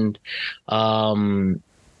 And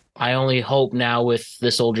I only hope now with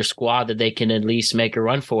this older squad that they can at least make a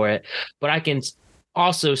run for it. But I can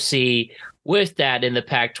also see with that in the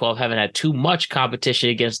Pac-12 haven't had too much competition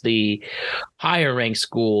against the higher ranked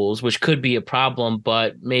schools, which could be a problem,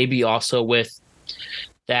 but maybe also with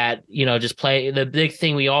that, just play. The big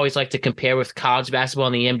thing we always like to compare with college basketball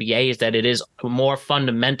and the NBA is that it is more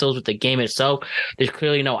fundamentals with the game itself. There's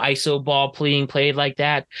clearly no ISO ball being played like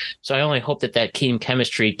that. So I only hope that team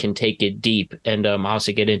chemistry can take it deep, and I'll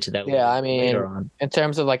also get into that. Yeah, I mean, later on. In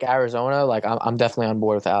terms of like Arizona, like I'm definitely on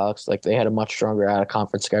board with Alex. Like they had a much stronger out of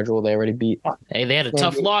conference schedule. They already beat. Hey, they had a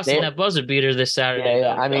tough loss in that buzzer beater this Saturday.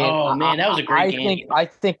 Yeah. I mean, oh man, that was a great game. I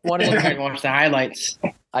think one of the watch the highlights.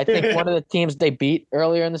 I think one of the teams they beat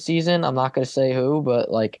earlier in the season, I'm not going to say who, but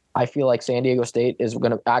like I feel like San Diego State is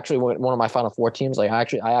going to actually one of my Final Four teams. Like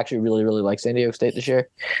I actually really, really like San Diego State this year.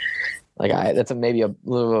 Like that's maybe a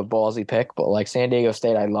little of a ballsy pick, but like San Diego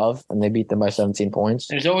State I love, and they beat them by 17 points.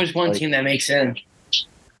 There's always one team that makes sense.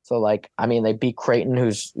 So like, I mean, they beat Creighton,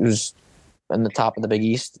 who's in the top of the Big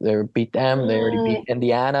East. They beat them. They already beat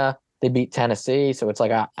Indiana. They beat Tennessee. So it's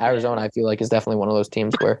like Arizona, I feel like, is definitely one of those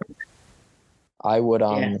teams where I would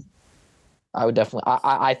I would definitely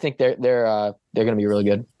I think they're going to be really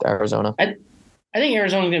good, Arizona. I think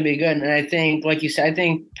Arizona's going to be good, and I think, like you said, I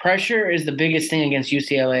think pressure is the biggest thing against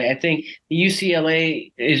UCLA. I think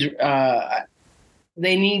UCLA is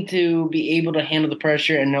they need to be able to handle the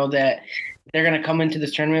pressure and know that they're going to come into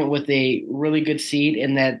this tournament with a really good seed,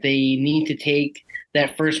 and that they need to take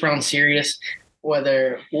that first round serious,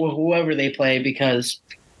 whoever they play, because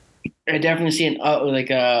I definitely see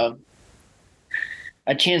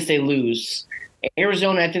a chance they lose.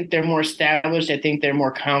 Arizona, I think they're more established. I think they're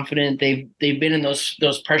more confident. They've been in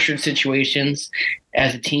those pressured situations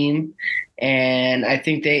as a team, and I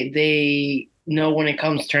think they know when it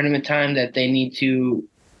comes tournament time that they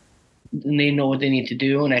know what they need to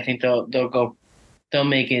do, and I think they'll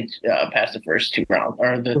make it past the first two rounds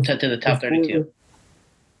or to the top 32.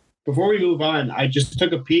 Before we move on, I just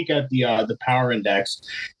took a peek at the power index.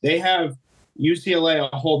 They have UCLA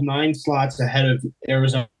hold 9 slots ahead of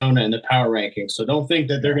Arizona in the power rankings. So don't think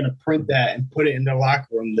that they're going to print that and put it in their locker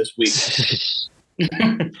room this week.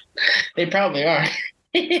 They probably are.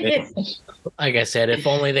 Like I said, if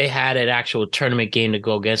only they had an actual tournament game to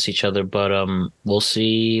go against each other, but we'll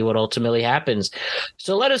see what ultimately happens.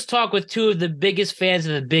 So let us talk with two of the biggest fans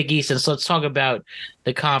of the Big East, and so let's talk about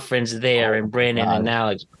the conference there and Brandon and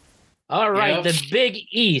Alex. All right, The Big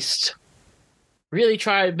East. Really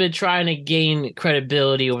been trying to gain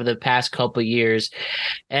credibility over the past couple of years,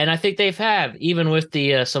 and I think they've even with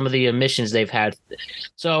the some of the omissions they've had.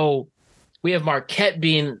 So we have Marquette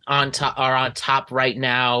being on top right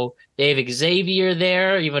now. They have Xavier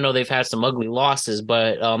there, even though they've had some ugly losses,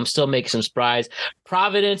 but still making some strides.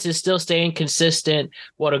 Providence is still staying consistent.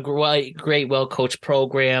 What a great, well-coached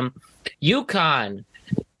program. UConn,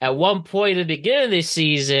 at one point at the beginning of this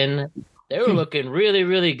season, they were looking really,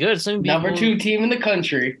 really good. Number 2 team in the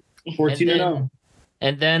country. 14-0.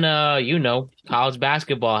 And then, college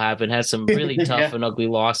basketball happened, had some really tough and ugly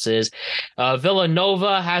losses.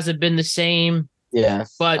 Villanova hasn't been the same. Yeah.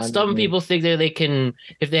 But some people think that they can,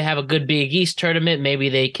 if they have a good Big East tournament, maybe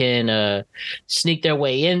they can sneak their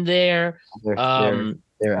way in there. The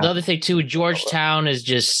other thing, too, Georgetown is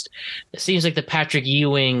just, it seems like the Patrick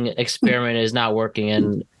Ewing experiment is not working.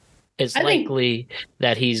 And it's likely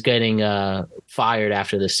that he's getting fired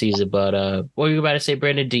after the season. But what were you about to say,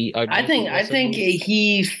 Brandon? I think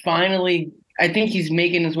he's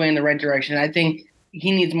making his way in the right direction. I think he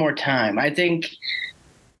needs more time. I think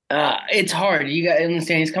it's hard. You got to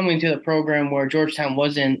understand he's coming to the program where Georgetown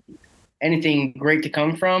wasn't anything great to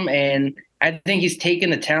come from. And I think he's taken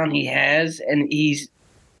the talent he has and he's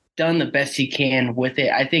done the best he can with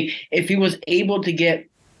it. I think if he was able to get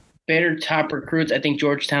better top recruits, I think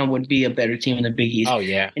Georgetown would be a better team in the Big East. Oh,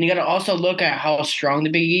 yeah. And you got to also look at how strong the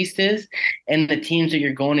Big East is and the teams that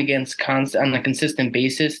you're going against on a consistent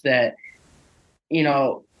basis that,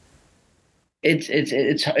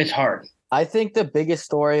 it's hard. I think the biggest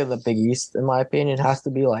story of the Big East, in my opinion, has to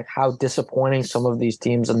be like how disappointing some of these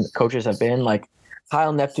teams and coaches have been. Like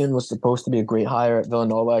Kyle Neptune was supposed to be a great hire at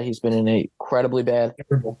Villanova. He's been an incredibly bad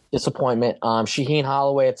disappointment. Shaheen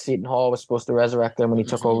Holloway at Seton Hall was supposed to resurrect them when he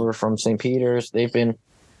took over from St. Peter's. They've been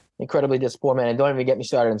incredibly disappointed. And don't even get me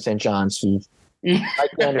started on St. John's.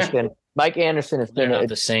 Mike Anderson has been not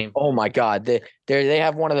the same. Oh my God, they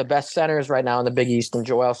have one of the best centers right now in the Big East, and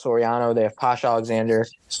Joel Soriano. They have Posh Alexander.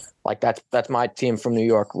 Like that's my team from New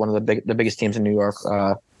York, one of the biggest teams in New York,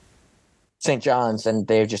 St. John's, and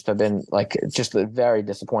they've just have been like just very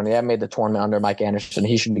disappointing. They haven't made the tournament under Mike Anderson.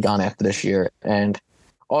 He should be gone after this year. And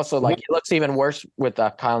also, like it looks even worse with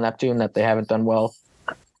Kyle Neptune that they haven't done well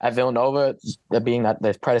at Villanova. Being that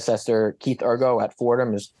the predecessor Keith Ergo at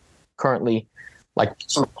Fordham is currently like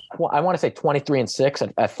I want to say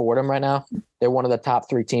 23-6 at Fordham right now. They're one of the top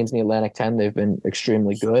 3 teams in the Atlantic 10. They've been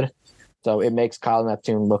extremely good. So it makes Kyle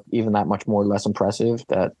Neptune look even that much more less impressive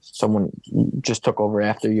that someone just took over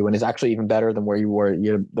after you and is actually even better than where you were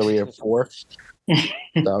the year before. So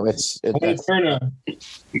I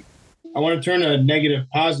want to turn a negative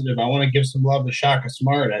positive. I want to give some love to Shaka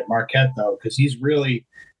Smart at Marquette though, because he's really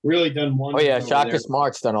done one. Oh yeah, Shaka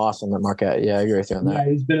Smart's done awesome at Marquette. Yeah, I agree with you on that.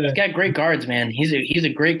 Yeah, he's got great guards, man. He's a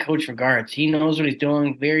great coach for guards. He knows what he's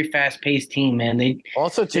doing. Very fast paced team, man.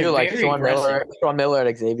 Sean Miller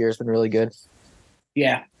at Xavier has been really good.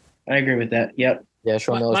 Yeah, I agree with that. Yep. Yeah,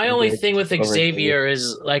 Sean Miller. My only thing with Xavier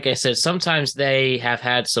is, like I said, sometimes they have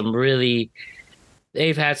had some really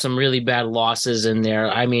bad losses in there.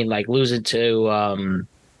 I mean, like losing to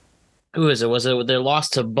who is it? Was it their loss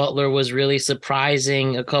to Butler was really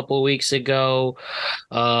surprising a couple of weeks ago.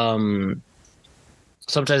 Sometimes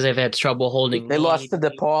they've had trouble holding. They lost to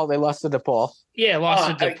DePaul. Yeah,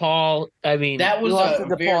 to DePaul. I mean, that was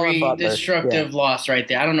a very destructive loss right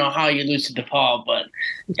there. I don't know how you lose to DePaul, but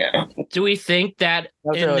yeah. Do we think that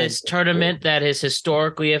in this tournament that has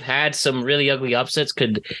historically have had some really ugly upsets,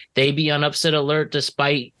 could they be on upset alert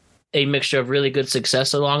despite a mixture of really good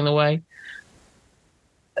success along the way?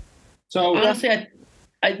 So honestly,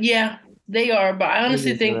 yeah, they are. But I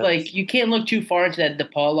honestly think like you can't look too far into that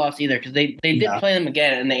DePaul loss either because they did play them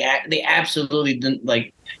again and they absolutely didn't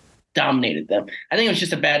dominated them. I think it was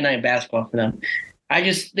just a bad night of basketball for them. I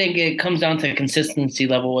just think it comes down to consistency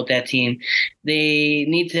level with that team. They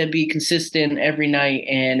need to be consistent every night,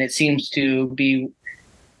 and it seems to be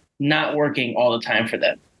not working all the time for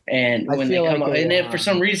them. And when they come up, and if for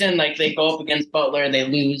some reason, like they go up against Butler and they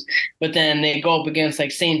lose, but then they go up against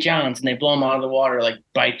like St. John's and they blow them out of the water like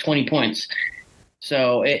by 20 points.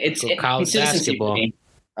 So it's college basketball.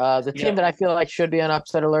 The team that I feel like should be on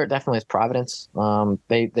upset alert definitely is Providence.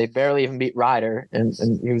 They barely even beat Ryder, and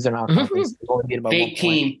he was in our conference. They only beat him by 1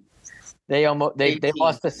 point. They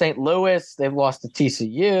lost to St. Louis. They've lost to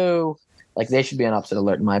TCU. Like they should be on upset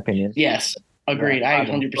alert in my opinion. Yes. Agreed. I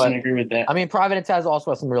 100% agree with that. I mean, Providence has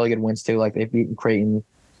also some really good wins too. Like they've beaten Creighton.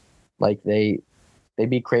 Like they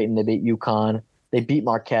beat Creighton. They beat UConn. They beat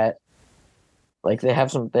Marquette. Like they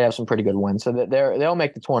have some pretty good wins. So they'll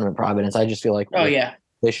make the tournament. Providence. I just feel like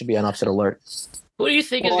they should be on upset alert. Who do you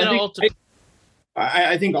think is going to ultimately?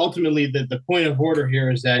 I think ultimately the point of order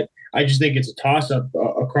here is that I just think it's a toss up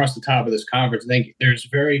across the top of this conference. I think there's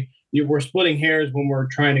we're splitting hairs when we're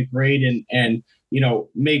trying to grade and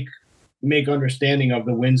make understanding of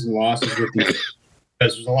the wins and losses with these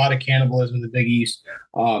because there's a lot of cannibalism in the Big East.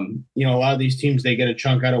 A lot of these teams, they get a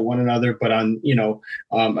chunk out of one another, but on,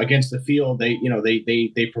 against the field, they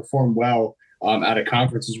perform well out of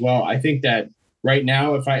conference as well. I think that right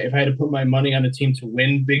now, if I had to put my money on a team to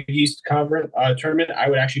win Big East conference tournament, I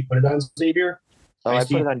would actually put it on Xavier. Oh, I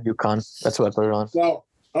put it on UConn. That's what I put it on. Well,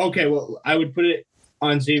 okay. Well, I would put it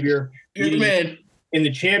on Xavier. You're the man. In the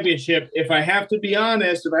championship, if I have to be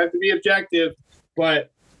honest, if I have to be objective, but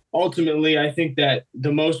ultimately, I think that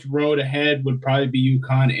the most road ahead would probably be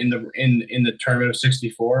UConn in the tournament of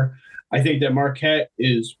 64. I think that Marquette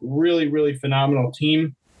is really, really phenomenal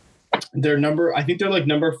team. I think they're like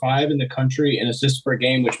number 5 in the country in assists per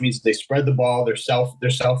game, which means they spread the ball. They're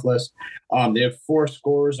selfless. They have 4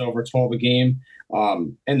 scores over 12 a game,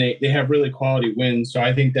 and they have really quality wins. So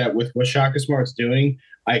I think that with what Shaka Smart's doing,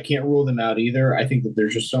 I can't rule them out either. I think that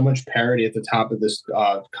there's just so much parity at the top of this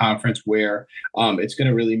conference where it's going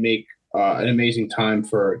to really make an amazing time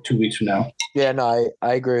for 2 weeks from now. Yeah, no,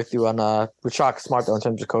 I agree with you on with Shaka Smart though in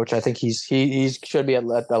terms of coach. I think he should be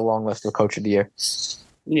at the long list of coach of the year.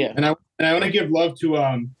 Yeah, and I want to give love to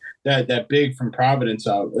that big from Providence,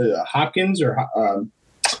 Hopkins or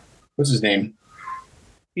what's his name?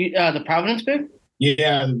 The Providence big?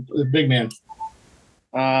 Yeah, the big man.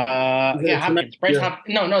 Hopkins. Bryce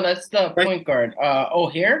Hopkins. No, that's the point guard.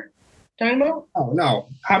 O'Hare? Talking about? Oh no,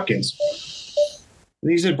 Hopkins.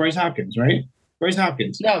 He said Bryce Hopkins, right? Bryce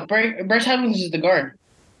Hopkins. No, Bryce Hopkins is the guard.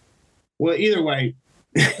 Well, either way,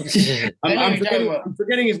 I'm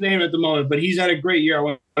forgetting his name at the moment, but he's had a great year. I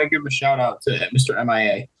want to give him a shout out to Mr.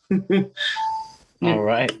 MIA. All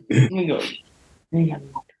right. Let me go.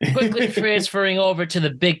 Quickly transferring over to the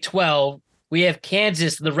Big 12, we have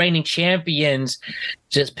Kansas, the reigning champions,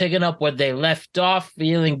 just picking up where they left off,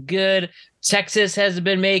 feeling good. Texas has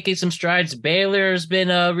been making some strides. Baylor's been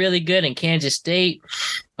really good, and Kansas State.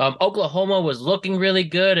 Oklahoma was looking really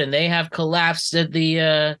good, and they have collapsed at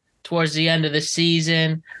the towards the end of the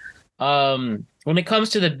season. When it comes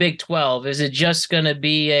to the Big 12, is it just going to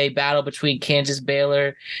be a battle between Kansas,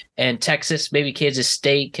 Baylor, and Texas? Maybe Kansas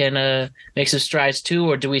State can make some strides too,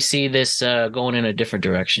 or do we see this going in a different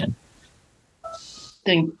direction?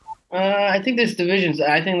 I think this division's.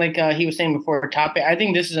 I think like he was saying before, top. I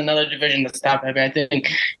think this is another division that's top heavy. I think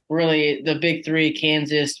really the big three: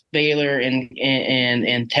 Kansas, Baylor,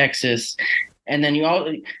 and Texas, and then you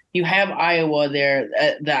have Iowa there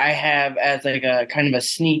that I have as like a kind of a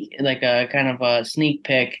sneak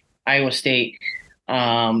pick. Iowa State,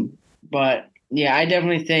 but yeah, I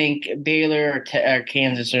definitely think Baylor or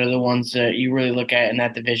Kansas are the ones that you really look at in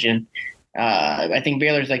that division. I think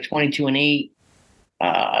Baylor's like 22-8.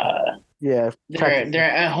 Yeah,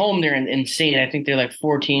 they're at home. They're insane. I think they're like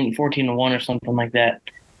 14-1 or something like that.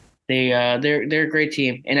 They're a great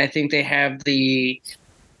team, and I think they have the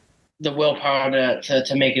willpower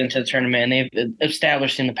to make it into the tournament. And they've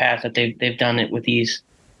established in the past that they've done it with ease.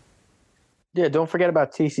 Yeah, don't forget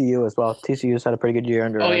about TCU as well. TCU's had a pretty good year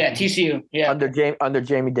under. TCU. Yeah, under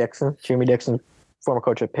Jamie Dixon. Jamie Dixon, former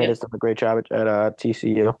coach at Pitt, has done a great job at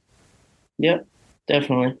TCU. Yep,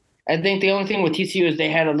 definitely. I think the only thing with TCU is they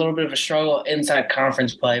had a little bit of a struggle inside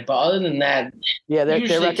conference play, but other than that, yeah, their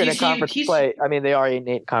record in conference play. I mean, they are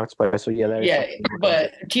 8-8 conference play, so yeah,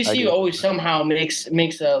 but TCU always somehow makes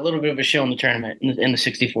a little bit of a show in the tournament in the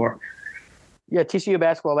 64. Yeah, TCU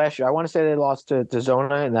basketball last year. I want to say they lost to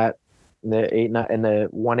Zona in the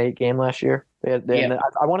 1-8 game last year. I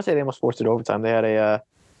want to say they almost forced it overtime. They had a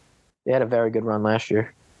very good run last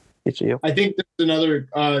year. TCU. I think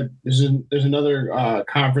there's another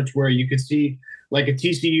conference where you could see like a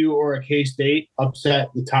TCU or a K-State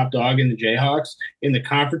upset the top dog in the Jayhawks in the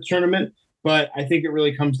conference tournament. But I think it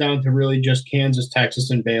really comes down to really just Kansas,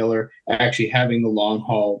 Texas, and Baylor actually having the long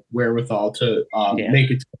haul wherewithal to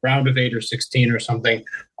make it to the round of 8 or 16 or something.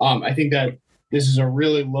 I think that this is a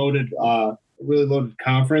really loaded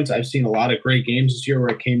conference. I've seen a lot of great games this year where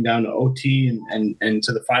it came down to OT and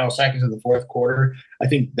to the final seconds of the fourth quarter. I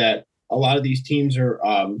think that a lot of these teams are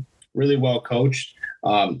really well coached.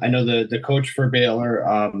 I know the coach for Baylor,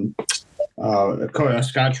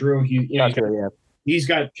 Scott Drew. He's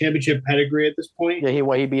got championship pedigree at this point. Yeah, he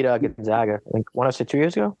beat Gonzaga. I think 2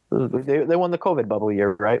 years ago. They won the COVID bubble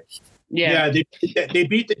year, right? Yeah, they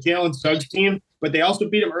beat the Jalen Suggs team, but they also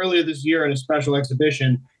beat him earlier this year in a special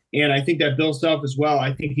exhibition. And I think that Bill Self as well,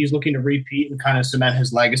 I think he's looking to repeat and kind of cement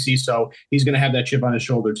his legacy. So he's going to have that chip on his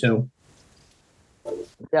shoulder too.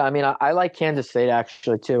 Yeah, I mean, I like Kansas State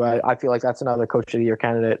actually too. I feel like that's another coach of the year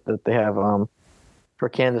candidate that they have for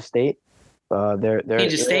Kansas State.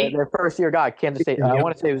 Kansas State? Their first year guy, Kansas State. I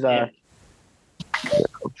want to say it was I'm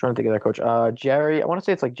trying to think of that coach. Jerry. I want to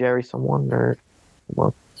say it's like Jerry someone or.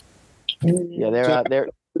 Well, yeah, they're.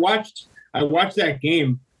 I watched that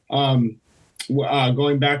game.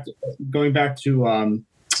 Going back to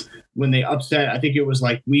when they upset, I think it was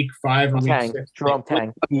like week 5 or week 6. Jerome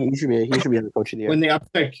Tang. He should be the coach of the year. When they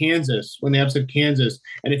upset Kansas,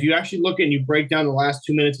 and if you actually look at and you break down the last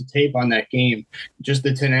 2 minutes of tape on that game, just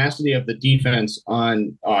the tenacity of the defense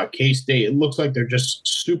on K-State, it looks like they're just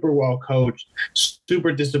super well coached,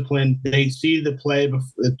 super disciplined. They see the play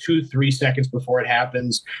 2-3 seconds before it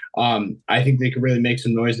happens. I think they could really make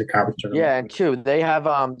some noise in the conference tournament. Yeah, and two, they have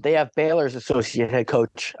Baylor's associate head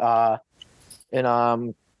coach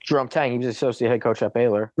Jerome Tang. He was associate head coach at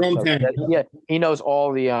Baylor. Yeah, he knows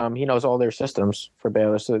all their systems for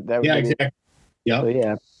Baylor. So that exactly. Yeah. So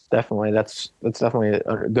yeah, definitely. That's definitely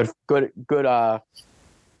a good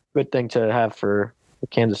thing to have for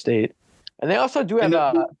Kansas State. And they also do have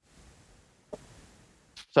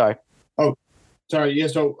sorry. Oh, sorry. Yeah.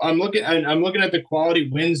 So I'm looking at the quality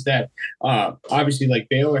wins that obviously like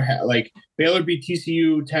Baylor Baylor beat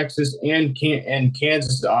TCU, Texas, and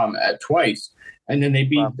Kansas at twice. and then they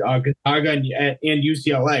beat Gonzaga and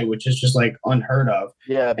UCLA, which is just like unheard of.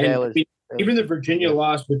 Yeah, Baylor's. Even the Virginia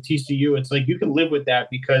loss with TCU, it's like you can live with that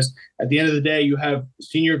because at the end of the day, you have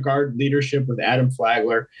senior guard leadership with Adam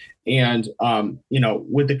Flagler. And,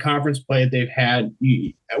 with the conference play that they've had,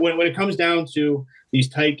 when it comes down to these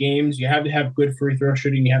tight games, you have to have good free throw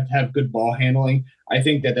shooting. You have to have good ball handling. I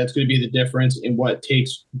think that's going to be the difference in what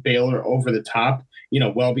takes Baylor over the top,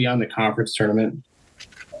 well beyond the conference tournament.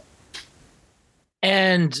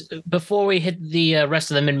 And before we hit the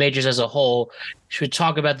rest of the mid-majors as a whole, should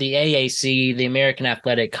talk about the AAC, the American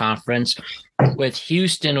Athletic Conference, with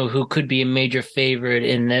Houston, who could be a major favorite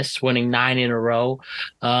in this, winning 9 in a row,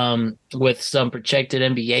 with some projected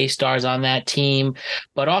NBA stars on that team.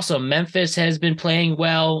 But also Memphis has been playing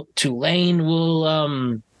well. Tulane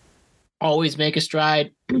will always make a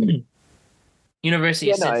stride.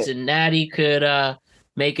 University of Cincinnati could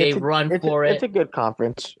make a run for it. It's a good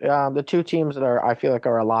conference. The two teams that I feel like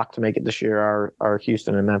are a lock to make it this year are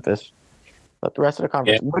Houston and Memphis. But the rest of the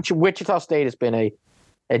conference, Wichita State has been a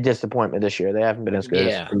disappointment this year. They haven't been as good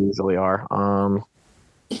as they usually are.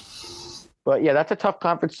 But yeah, that's a tough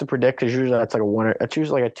conference to predict because usually that's like it's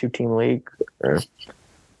usually like a 2-team league.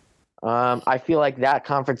 I feel like that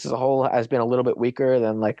conference as a whole has been a little bit weaker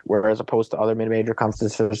than whereas opposed to other mid-major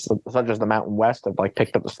conferences such as the Mountain West have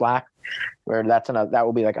picked up the slack, where that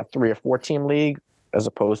will be like a 3 or 4-team league as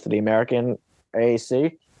opposed to the American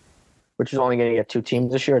AAC, which is only going to get 2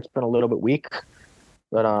 teams this year. It's been a little bit weak,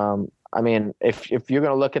 but if you're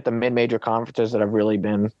going to look at the mid-major conferences that have really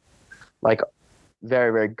been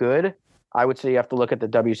very, very good, I would say you have to look at the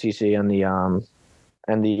WCC and the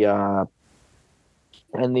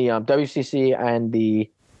WCC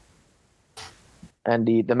and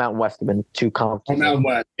the Mountain West have been 2 conferences. Mountain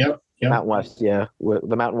West, yep. Mountain West, yeah.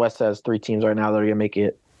 The Mountain West has 3 teams right now that are going to make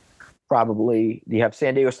it. Probably you have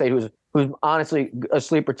San Diego State, who's honestly a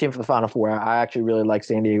sleeper team for the Final Four. I actually really like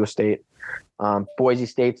San Diego State. Boise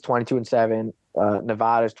State's 22-7,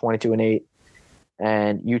 Nevada's 22-8,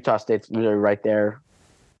 and Utah State's literally right there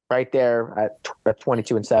at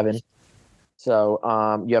 22-7.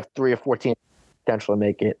 So you have 3 or 4 teams potentially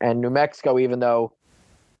make it, and New Mexico, even though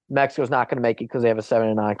Mexico's not going to make it because they have a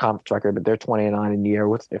 7-9 conference record, but they're 20-9 in the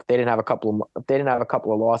year. If they didn't have a couple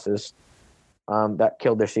of losses that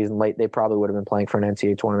killed their season late, they probably would have been playing for an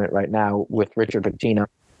NCAA tournament right now with Richard Pitino,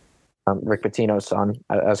 Rick Pitino's son,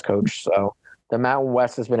 as coach. So the Mountain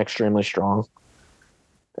West has been extremely strong,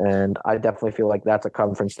 and I definitely feel like that's a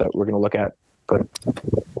conference that we're going to look at. But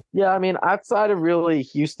yeah, outside of really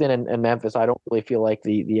Houston and Memphis, I don't really feel like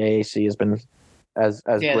the AAC has been as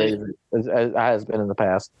great as it has been in the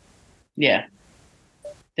past. Yeah,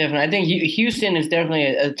 definitely. I think Houston is definitely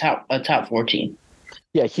a top 4 team.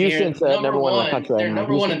 Yeah, Houston's number one in the country right now.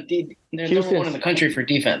 Number one in the country for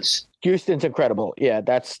defense. Houston's incredible. Yeah,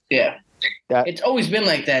 it's always been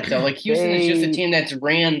like that though. Houston is just a team that's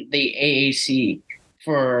ran the AAC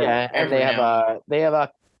for and they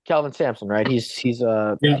have Kelvin Sampson, right? He's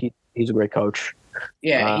a great coach.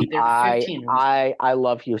 Yeah, I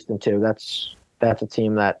love Houston too. That's a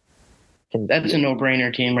team that can. That's a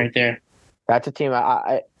no-brainer team right there. That's a team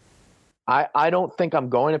I don't think I'm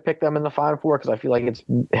going to pick them in the Final Four because I feel like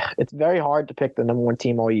it's very hard to pick the number 1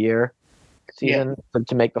 team all year season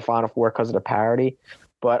to make the Final Four because of the parity.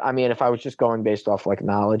 But if I was just going based off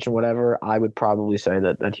knowledge and whatever, I would probably say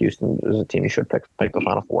that Houston is a team you should pick the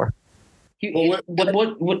Final Four.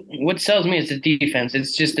 What sells me is the defense.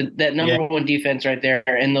 It's just that number 1 defense right there,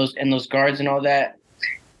 and those guards and all that.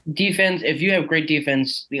 Defense, if you have great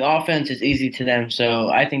defense, the offense is easy to them. So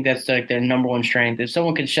I think that's their number 1 strength. If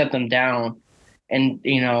someone can shut them down and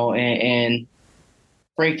and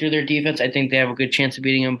break through their defense, I think they have a good chance of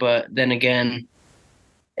beating them. But then again,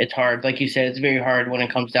 it's hard. Like you said, it's very hard when it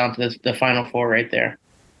comes down to the Final Four right there.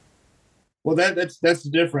 Well, that's the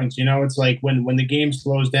difference. It's like when the game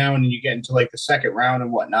slows down and you get into the second round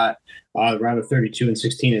and whatnot, round of 32 and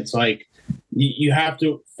 16, it's like you have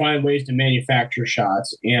to find ways to manufacture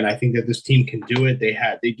shots. And I think that this team can do it.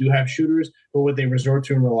 They do have shooters, but what they resort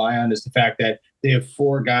to and rely on is the fact that they have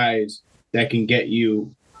 4 guys that can get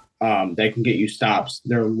you stops.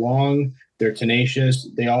 They're long, they're tenacious.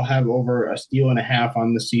 They all have over a steal and a half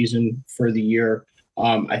on the season for the year.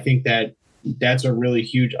 I think that's a really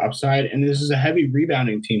huge upside. And this is a heavy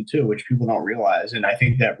rebounding team too, which people don't realize. And I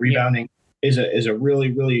think that rebounding is a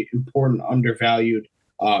really, really important, undervalued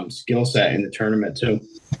skill set in the tournament too.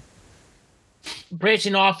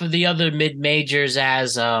 branching off of the other mid majors,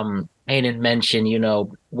 as Hayden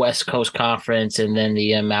mentioned, West Coast Conference and then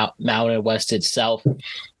the Mountain West itself.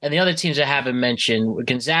 And the other teams I haven't mentioned,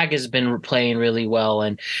 Gonzaga has been playing really well,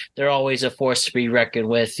 and they're always a force to be reckoned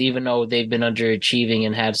with, even though they've been underachieving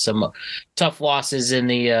and had some tough losses in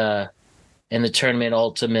the tournament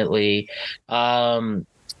ultimately.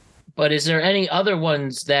 But is there any other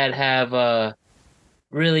ones that have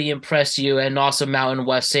really impressed you? And also Mountain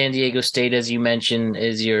West, San Diego State, as you mentioned,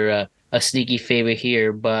 is your a sneaky favorite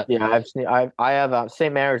here. But yeah, I have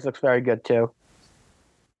St. Mary's looks very good too.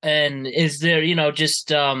 And is there, just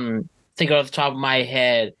thinking off the top of my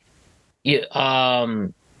head, is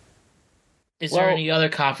there any other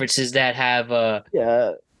conferences that have whether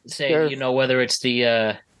it's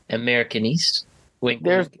the American East?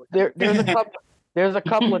 There's a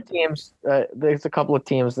couple of teams. There's a couple of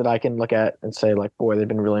teams that I can look at and say, like, boy, they've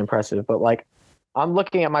been really impressive. But like, I'm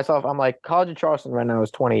looking at myself. I'm like, College of Charleston right now is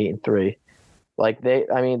 28-3. Like they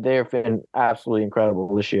have been absolutely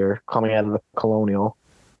incredible this year coming out of the Colonial.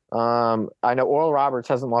 I know Oral Roberts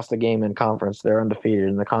hasn't lost a game in conference. They're undefeated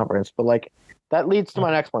in the conference. But like, that leads to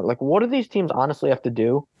my next point. Like, what do these teams honestly have to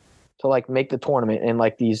do to like make the tournament in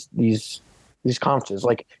like these conferences?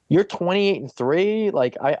 Like, you're 28-3.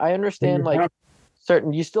 Like, I understand like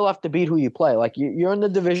certain. You still have to beat who you play. Like, you're in the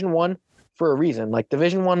Division I for a reason. Like,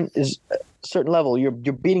 Division I is a certain level. You're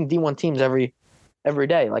beating D1 teams every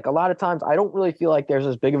day. Like, a lot of times, I don't really feel like there's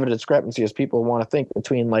as big of a discrepancy as people want to think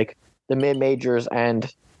between like the mid majors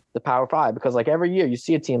and the Power Five, because like every year you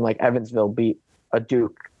see a team like Evansville beat a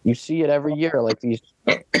Duke. You see it every year. Like these.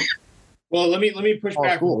 Well, let me push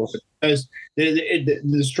back because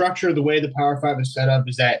the structure of the way the Power Five is set up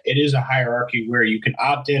is that it is a hierarchy where you can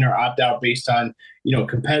opt in or opt out based on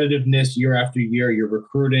competitiveness year after year, your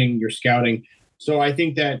recruiting, your scouting. So I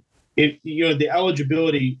think that the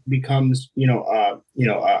eligibility becomes a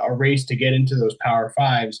race to get into those Power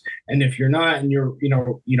Fives, and if you're not, and you're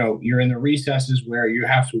in the recesses where you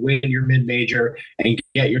have to win your mid major and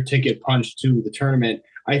get your ticket punched to the tournament,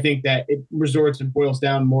 I think that it resorts and boils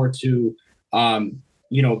down more to any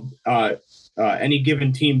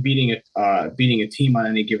given team beating a team on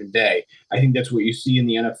any given day. I think that's what you see in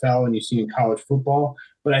the NFL and you see in college football.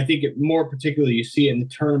 But I think more particularly you see it in the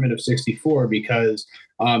tournament of 64 because,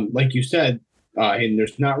 like you said, and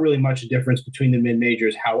there's not really much difference between the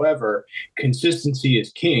mid-majors. However, consistency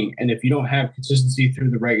is king. And if you don't have consistency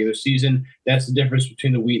through the regular season, that's the difference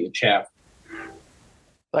between the wheat and the chaff.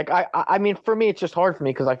 Like, I mean, for me, it's just hard for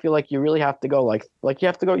me because I feel like you really have to go like you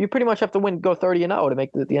have to go. You pretty much have to go 30-0 to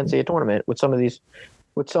make the NCAA tournament with some of these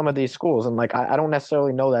schools. And like, I don't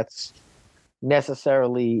necessarily know that's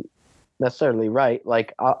necessarily right.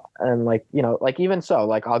 Like, like even so,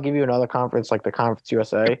 like I'll give you another conference like the Conference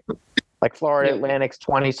USA, like Florida Atlantic's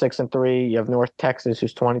 26-3. You have North Texas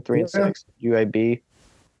who's 23-6. UAB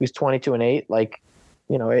who's 22-8. Like,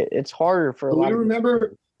 it's harder for a lot.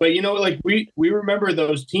 But we remember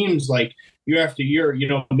those teams like year after year,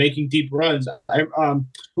 making deep runs.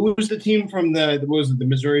 Who was the team from the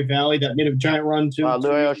Missouri Valley that made a giant run to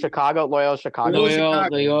Loyola Chicago?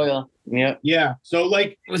 Yeah. So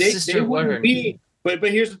like they wouldn't be, but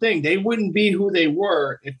here's the thing: they wouldn't be who they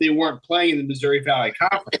were if they weren't playing in the Missouri Valley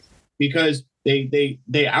Conference because they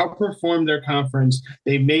outperformed their conference.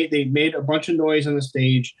 They made a bunch of noise on the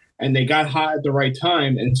stage. And they got hot at the right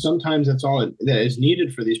time, and sometimes that's all that is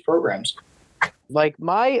needed for these programs. Like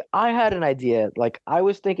I had an idea. Like I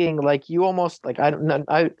was thinking, like you almost like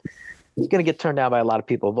it's gonna get turned down by a lot of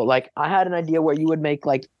people, but like I had an idea where you would make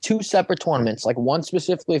like two separate tournaments, like one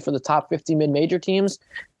specifically for the top 50 mid-major teams,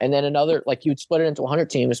 and then another like you'd split it into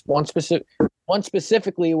 100 teams. One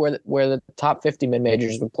specifically where the top 50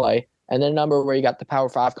 mid-majors would play, and then a number where you got the Power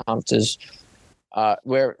Five conferences.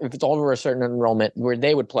 Where if it's over a certain enrollment, where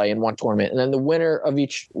they would play in one tournament, and then the winner of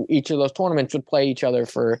each of those tournaments would play each other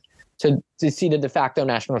to see the de facto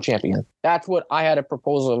national champion. That's what I had a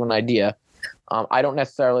proposal of an idea. I don't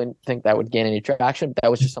necessarily think that would gain any traction, but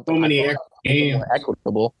that was just something. So many extra games,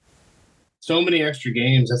 equitable. So many extra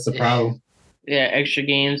games. That's the problem. Yeah, extra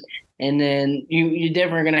games. And then you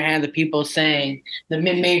definitely are going to have the people saying the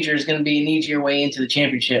mid-major is going to be an easier way into the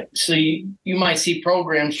championship. So you might see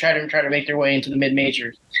programs try to make their way into the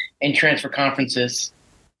mid-majors and transfer conferences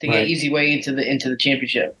to get easy way into the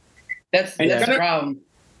championship. That's the problem.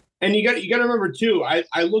 And you got to remember too.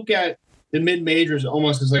 I look at the mid majors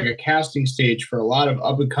almost as like a casting stage for a lot of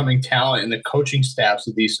up and coming talent in the coaching staffs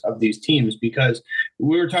of these teams, because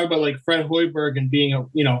we were talking about like Fred Hoiberg and being a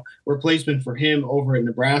replacement for him over in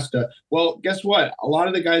Nebraska. Well, guess what? A lot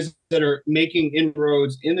of the guys that are making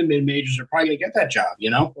inroads in the mid majors are probably going to get that job.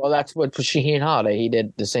 Well, that's what Shaheen Holiday, he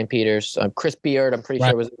did the St. Peter's. Chris Beard, I'm pretty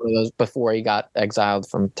sure was one of those before he got exiled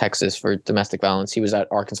from Texas for domestic violence. He was at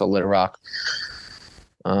Arkansas Little Rock.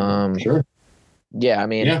 Sure. Yeah, I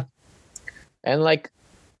mean, yeah. And like,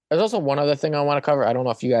 there's also one other thing I want to cover. I don't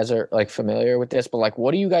know if you guys are like familiar with this, but like,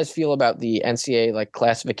 what do you guys feel about the NCAA like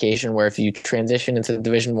classification where if you transition into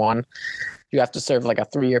Division I, you have to serve like a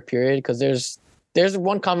 3-year period? Because there's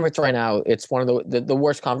one conference right now. It's one of the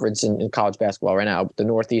worst conference in college basketball right now, the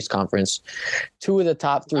Northeast Conference. 2 of the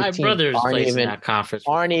top 3 teams brother's place in that conference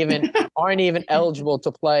aren't even eligible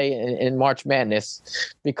to play in March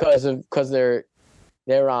Madness because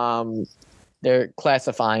they're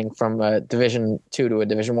classifying from a Division II to a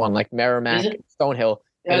Division I, like Merrimack, Stonehill.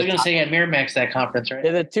 I was going to say, yeah, Merrimack's that conference, right?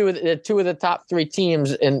 They're two of the top 3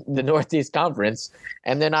 teams in the Northeast Conference,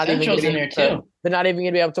 and they're not Central's even in there too. They're not even going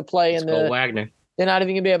to be able to play in the Wagner. They're not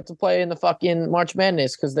even going to be able to play in the fucking March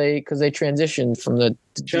Madness because they transitioned from the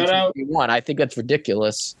Shout out. D1. I think that's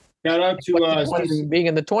ridiculous. Shout out to being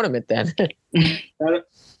in the tournament then.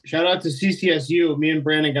 Shout out to CCSU. Me and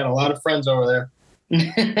Brandon got a lot of friends over there.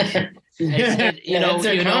 That's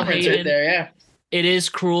their conference right there, yeah. It is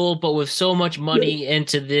cruel, but with so much money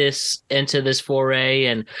into this foray,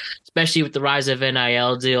 and especially with the rise of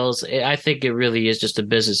NIL deals, I think it really is just a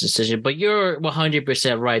business decision. But you're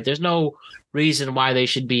 100% right. There's no reason why they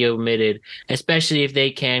should be omitted, especially if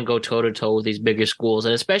they can go toe-to-toe with these bigger schools,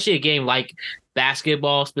 and especially a game like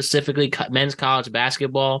basketball, specifically men's college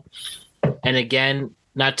basketball. And again,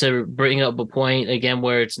 not to bring up a point again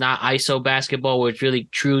where it's not ISO basketball, where it's really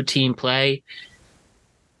true team play.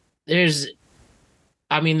 There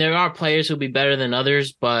are players who'll be better than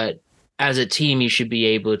others, but as a team, you should be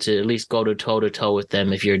able to at least go to toe-to-toe with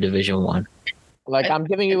them if you're Division I. Like, I'm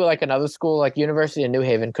giving you like another school, like University of New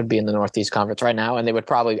Haven could be in the Northeast Conference right now, and they would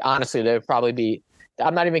probably be,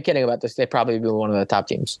 I'm not even kidding about this, they'd probably be one of the top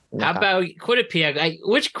teams. How about Quinnipiac?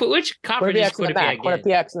 Which conference is Quinnipiac in?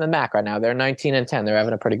 Quinnipiac's in the MAC right now. They're 19-10. They're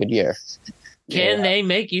having a pretty good year. Can they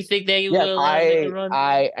make? You think they will?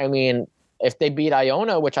 I mean, if they beat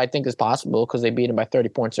Iona, which I think is possible because they beat them by 30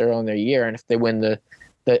 points early in their year, and if they win the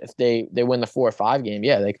 4 or 5 game,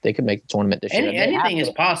 yeah, they could make the tournament this year. Anything is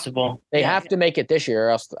possible. They have to make it this year, or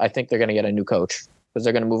else I think they're going to get a new coach because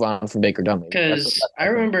they're going to move on from Baker Dunley. Because I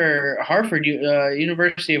remember Harvard,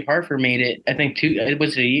 University of Harvard made it. I think 2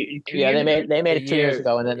 years? They made it 2 years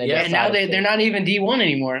ago, and then and now they're not even D1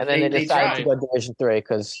 anymore. And then they decided to go Division III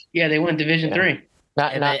because they went Division III.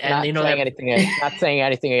 Not saying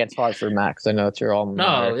anything against Hartford, Max. I know it's your all.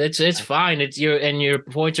 No, it's fine. It's your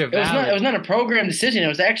points are valid. It was not a program decision. It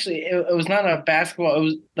was actually it was not a basketball. It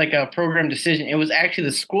was like a program decision. It was actually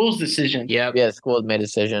the school's decision. Yep. Yeah, the school made a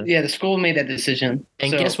decision. Yeah, the school made that decision.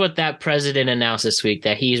 And guess what? That president announced this week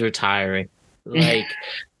that he's retiring. Like,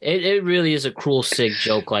 it really is a cruel, sick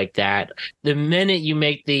joke like that. The minute you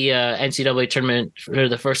make the NCAA tournament for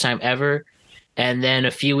the first time ever, and then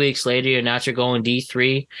a few weeks later, you're going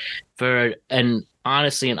D3 for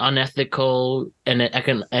honestly an unethical and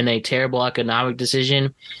a terrible economic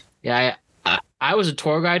decision. Yeah, I was a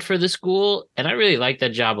tour guide for the school, and I really liked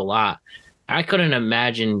that job a lot. I couldn't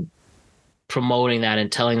imagine promoting that and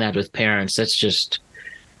telling that with parents. That's just,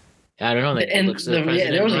 I don't know.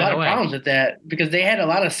 There was a lot of problems with that because they had a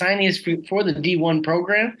lot of signees for the D1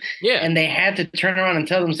 program. Yeah. And they had to turn around and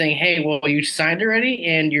tell them saying, hey, well, you signed already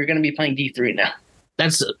and you're going to be playing D3 now.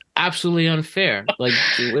 That's absolutely unfair. Like,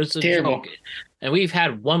 it's a terrible joke. And we've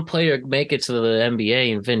had one player make it to the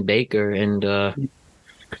NBA and Vin Baker, and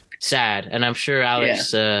sad. And I'm sure Alex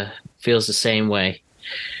feels the same way.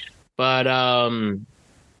 But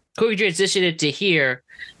quickly transitioned to here.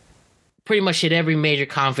 Pretty much hit every major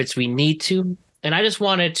conference we need to. And I just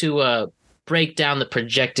wanted to break down the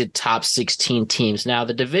projected top 16 teams. Now,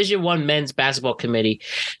 the Division I Men's Basketball Committee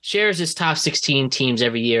shares its top 16 teams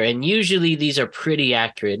every year, and usually these are pretty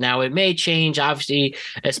accurate. Now, it may change, obviously,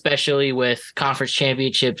 especially with Conference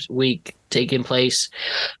Championships Week taking place,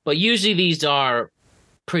 but usually these are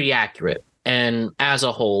pretty accurate. And as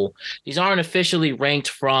a whole, these aren't officially ranked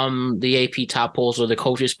from the AP top polls or the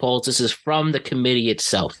coaches polls. This is from the committee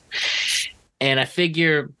itself. And I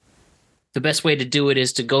figure the best way to do it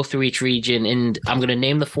is to go through each region, and I'm going to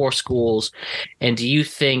name the 4 schools. And do you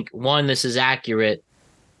think, 1, this is accurate,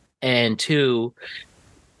 and 2,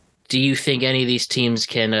 do you think any of these teams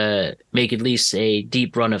can make at least a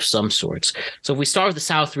deep run of some sorts? So if we start with the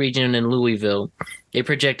South region in Louisville, they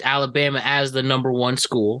project Alabama as the number 1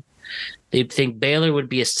 school. They think Baylor would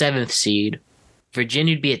be a 7th seed,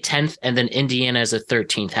 Virginia would be a 10th, and then Indiana as a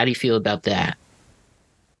 13th. How do you feel about that?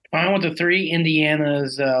 Fine with the 3. Indiana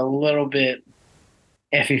is a little bit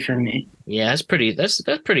iffy for me. Yeah, that's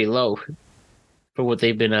pretty low for what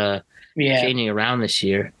they've been changing around this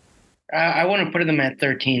year. I want to put them at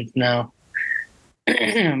 13th now.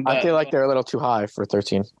 I feel like they're a little too high for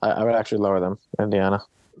 13. I would actually lower them, Indiana.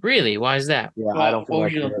 Really? Why is that? Yeah, I don't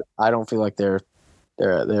feel like they're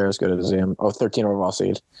as good as them. 13 overall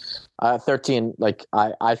seed. 13, like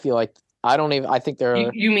I feel like I don't even. I think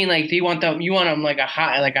they're. You mean like? Do you want them? You want them like a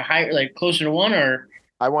higher, like closer to 1, or?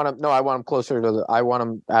 I want them. No, I want them closer to. I want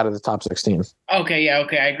them out of the top 16. Okay, yeah,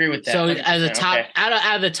 okay, I agree with that. So as a top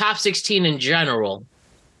out of the top 16 in general,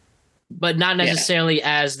 but not necessarily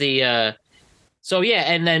as the. So yeah,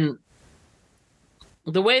 and then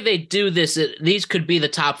the way they do this, these could be the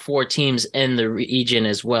top 4 teams in the region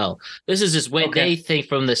as well. This is just way they think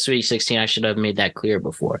from the Sweet 16. I should have made that clear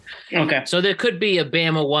before. Okay. So there could be a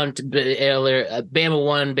Bama 1, Bama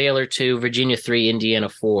 1, Baylor 2, Virginia 3, Indiana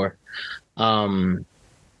 4.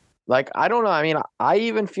 Like, I don't know. I mean, I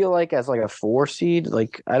even feel like as like a 4 seed,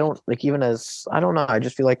 like I don't like even as I don't know. I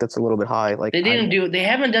just feel like that's a little bit high. Like they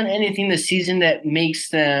haven't done anything this season that makes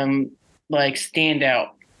them like stand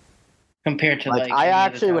out. Compared to like I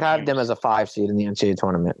actually would have them as a 5 seed in the NCAA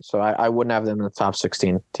tournament, so I wouldn't have them in the top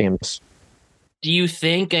 16 teams. Do you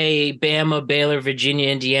think a Bama, Baylor, Virginia,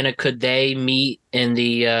 Indiana could they meet in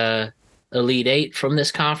the Elite 8 from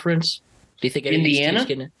this conference? Do you think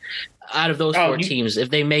Indiana out of those 4 teams,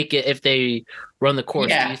 if they make it, if they run the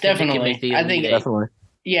course, yeah, do you think definitely. they can make the Elite 8? Definitely.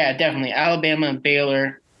 Yeah, definitely. Alabama and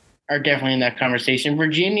Baylor are definitely in that conversation.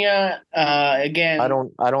 Virginia, again, I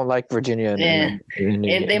don't like Virginia.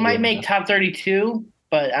 They might make top 32,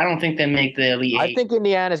 but I don't think they make the Elite 8. I think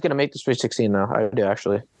Indiana is going to make the Sweet 16, though. I do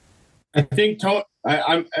actually. I think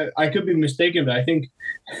I could be mistaken, but I think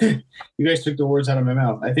you guys took the words out of my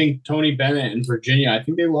mouth. I think Tony Bennett and Virginia. I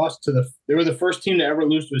think they were the first team to ever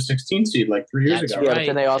lose to a 16 seed like 3 years ago. Yeah,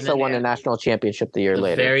 and they also won a national championship the year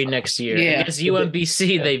later. Very next year, yeah. Against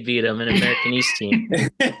UMBC, they beat them, an American East team.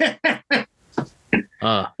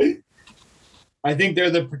 I think they're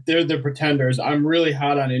the pretenders. I'm really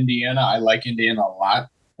hot on Indiana. I like Indiana a lot.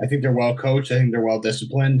 I think they're well coached. I think they're well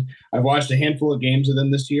disciplined. I've watched a handful of games of them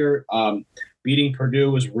this year. Beating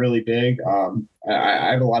Purdue was really big.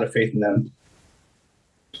 I have a lot of faith in them.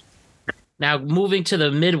 Now, moving to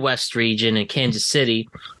the Midwest region in Kansas City,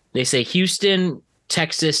 they say Houston,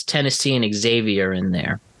 Texas, Tennessee, and Xavier in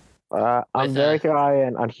there. I'm very high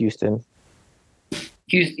on Houston.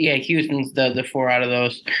 Houston's the 4 out of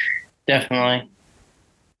those, definitely.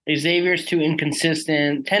 Xavier's too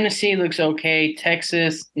inconsistent. Tennessee looks okay.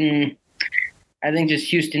 Texas, I think just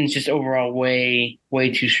Houston's just overall way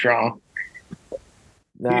too strong.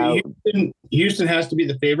 Now, Houston has to be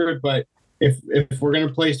the favorite, but if we're going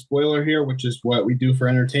to play spoiler here, which is what we do for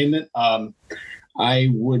entertainment, I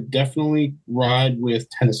would definitely ride with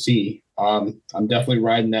Tennessee. I'm definitely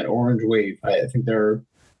riding that orange wave. I think they're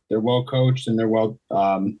well coached and they're well.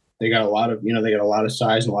 They got a lot of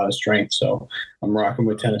size and a lot of strength. So I'm rocking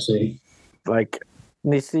with Tennessee. Like,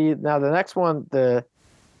 you see now the next one, the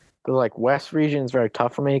like West region is very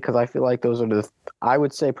tough for me because I feel like those are I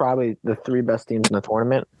would say probably the 3 best teams in the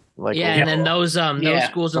tournament. Like and then those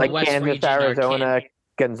schools in like the West Kansas, region Arizona,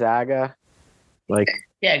 Gonzaga, like.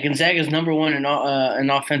 Yeah, Gonzaga's number 1 in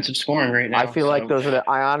offensive scoring right now. I feel like those are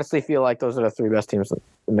I honestly feel like those are the 3 best teams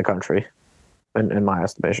in the country, in my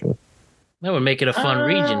estimation. That would make it a fun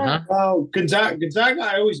region, huh? Well, Gonzaga,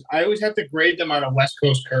 I always have to grade them on a West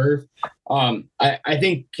Coast curve. I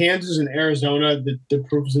think Kansas and Arizona, the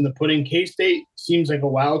proof is in the pudding. K-State seems like a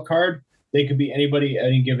wild card. They could be anybody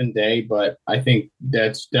any given day, but I think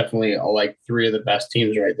that's definitely like 3 of the best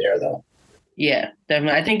teams right there, though. Yeah,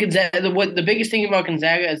 definitely. I think Gonzaga, the biggest thing about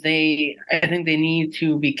Gonzaga is I think they need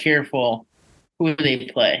to be careful who they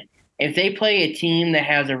play. If they play a team that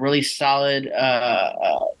has a really solid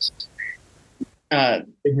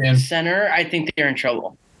center, I think they're in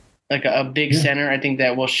trouble. Like a big center, I think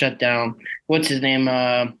that will shut down. What's his name?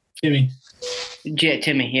 Timmy. Yeah,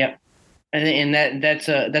 Timmy. Yep. And that's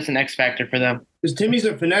an X factor for them. Because Timmy's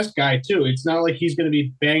a finesse guy too. It's not like he's going to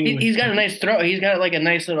be banging. He's got a nice throw. He's got like a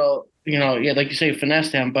nice little, like you say,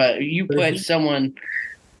 finesse him. But you put someone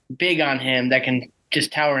big on him that can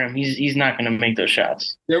just tower him. He's not going to make those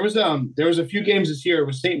shots. There was a few games this year. It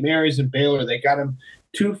was St. Mary's and Baylor. They got him.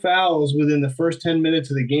 2 fouls within the first 10 minutes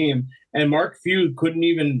of the game, and Mark Few could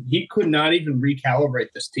not even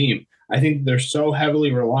recalibrate this team. I think they're so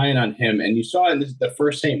heavily reliant on him, and you saw in the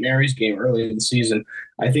first St. Mary's game early in the season.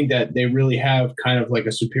 I think that they really have kind of like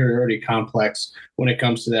a superiority complex when it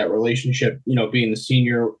comes to that relationship, being the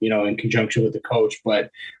senior, in conjunction with the coach.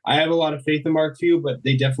 But I have a lot of faith in Mark Few, but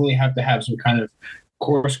they definitely have to have some kind of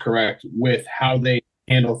course correct with how they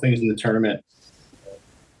handle things in the tournament.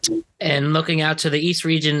 And looking out to the East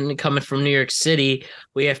region coming from New York City,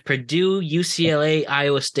 we have Purdue, UCLA,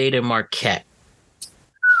 Iowa State, and Marquette.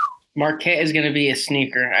 Marquette is going to be a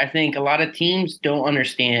sneaker. I think a lot of teams don't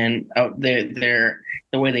understand the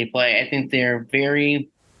way they play. I think they're very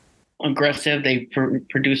aggressive. They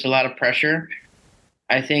produce a lot of pressure.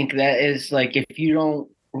 I think that is like, if you don't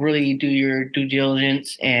really do your due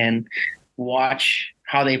diligence and watch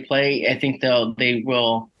how they play, I think they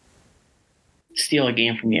will steal a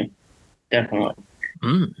game from you. Definitely.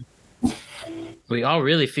 We all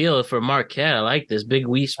really feel it for Marquette. I like this big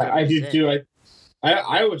wee spread. I do too.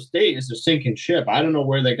 Iowa State is a sinking ship. I don't know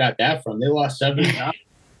where they got that from. They lost 7 times.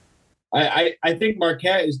 I think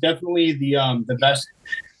Marquette is definitely the best,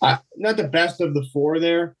 not the best of the 4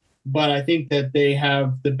 there, but I think that they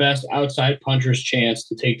have the best outside puncher's chance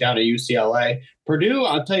to take down a UCLA. Purdue,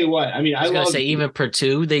 I'll tell you what. I mean, I was going to say even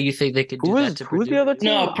Purdue. You think they could do that to Purdue? Who's the other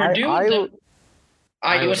team? No, Purdue.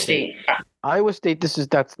 Iowa State. Iowa State.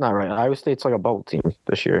 That's not right. Iowa State's like a bubble team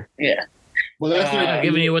this year. Yeah. Well, that's I'm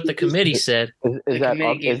giving you what the committee said. Is that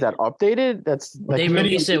updated? That's they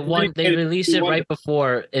release it They release it right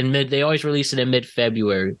before in mid. They always release it in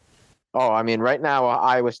mid-February. Oh, I mean, right now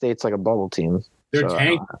Iowa State's like a bubble team. They're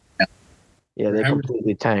tanked. Yeah, they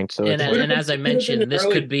completely tanked. So and as I mentioned, this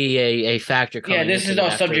could be a factor. Yeah, this is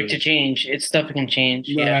all subject to change. It's stuff that can change.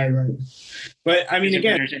 Yeah, right. But I mean,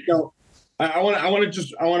 again, I want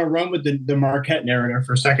to run with the Marquette narrative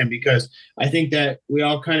for a second, because I think that we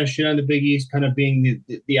all kind of shit on the Big East kind of being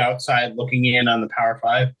the outside looking in on the Power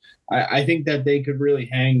Five. I think that they could really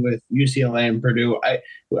hang with UCLA and Purdue.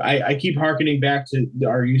 I keep hearkening back to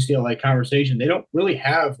our UCLA conversation. They don't really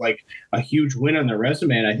have like a huge win on their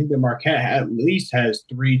resume, and I think that Marquette at least has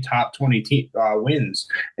 3 top 20 wins,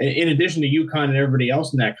 in addition to UConn and everybody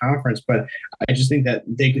else in that conference. But I just think that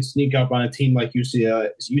they could sneak up on a team like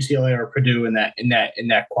UCLA or Purdue in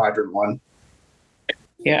that quadrant one.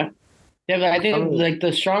 Yeah. Yeah, but I think like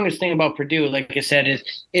the strongest thing about Purdue, like I said,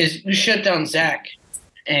 is you shut down Zach.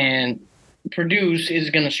 And Purdue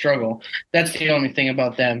is going to struggle. That's the only thing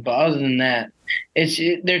about them. But other than that,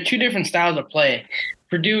 they're 2 different styles of play.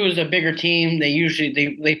 Purdue is a bigger team. They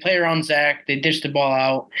usually they play around Zach. They dish the ball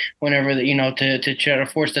out whenever to try to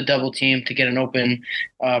force the double team to get an open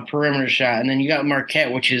perimeter shot. And then you got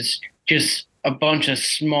Marquette, which is just a bunch of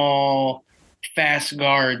small, fast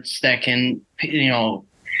guards that can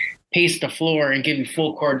pace the floor and give you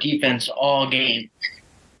full court defense all game.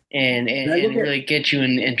 And really get you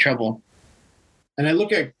in trouble. And I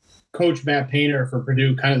look at Coach Matt Painter for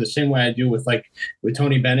Purdue kind of the same way I do with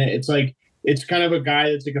Tony Bennett. It's kind of a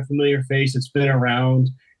guy that's like a familiar face that's been around,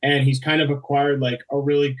 and he's kind of acquired like a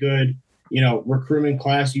really good, recruitment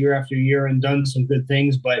class year after year and done some good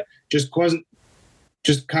things, but just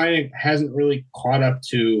kind of hasn't really caught up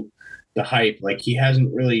to the hype. Like, he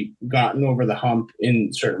hasn't really gotten over the hump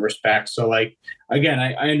in certain respects. So again,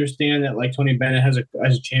 I understand that Tony Bennett has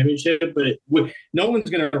a championship, but no one's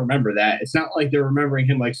going to remember that. It's not like they're remembering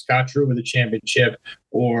him like Scott Drew with a championship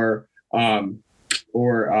or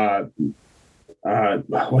what's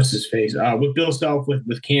his face with Bill Self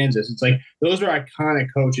with Kansas. It's like those are iconic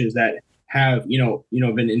coaches that have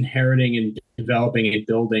been inheriting and developing and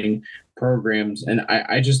building programs, and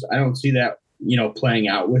I don't see that playing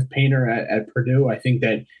out with Painter at Purdue. I think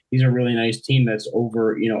that he's a really nice team that's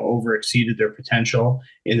over exceeded their potential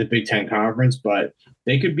in the Big Ten Conference, but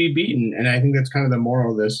they could be beaten. And I think that's kind of the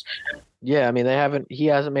moral of this. Yeah. I mean, he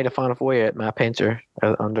hasn't made a Final Four yet, Matt Painter,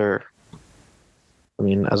 as a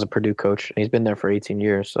Purdue coach. He's been there for 18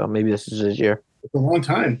 years. So maybe this is his year. It's a long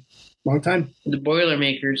time. The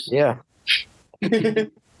Boilermakers. Yeah.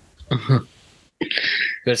 Good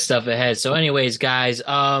stuff ahead. So anyways, guys,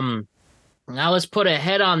 now let's put a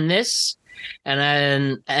head on this,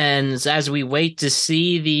 and as we wait to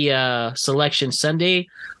see the selection Sunday,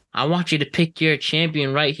 I want you to pick your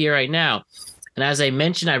champion right here, right now. And as I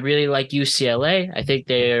mentioned, I really like UCLA. I think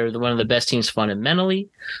they're one of the best teams fundamentally.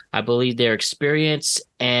 I believe their experience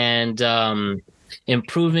and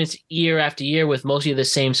improvements year after year with mostly the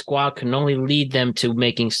same squad can only lead them to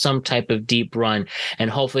making some type of deep run, and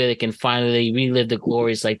hopefully they can finally relive the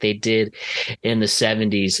glories like they did in the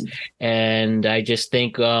 70s. And I just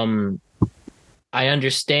think I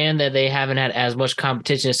understand that they haven't had as much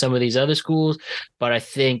competition as some of these other schools, but I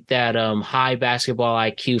think that high basketball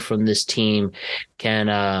IQ from this team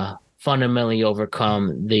can fundamentally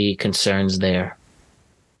overcome the concerns there.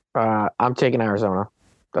 I'm taking Arizona.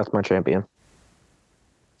 That's my champion.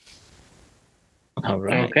 All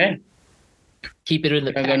right. Okay. Keep it in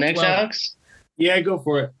the Can I go next, Pac-12. Alex? Yeah, go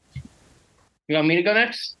for it. You want me to go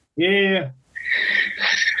next? Yeah.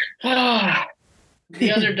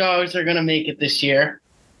 The underdogs are going to make it this year.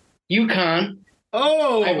 UConn,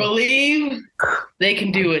 Oh, I believe they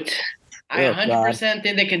can do it. I Oh, 100%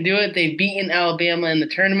 think they can do it. They've beaten Alabama in the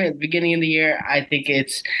tournament at the beginning of the year. I think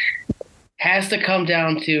it's has to come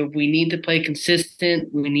down to we need to play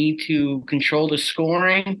consistent. We need to control the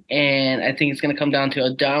scoring. And I think it's going to come down to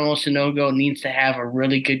Adamo Sanogo needs to have a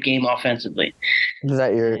really good game offensively. Is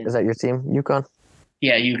that your team, UConn?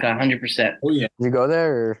 Yeah, UConn, 100%. oh yeah. Did you go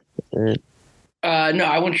there? Or? No,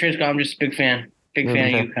 I wouldn't transfer. I'm just a big fan. Big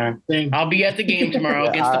fan of UConn. Same. I'll be at the game tomorrow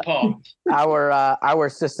against DePaul. Our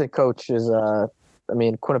assistant coach is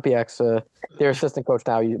Quinnipiac's their assistant coach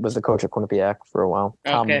now was the coach at Quinnipiac for a while.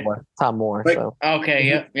 Okay. Tom Moore. But- So Okay,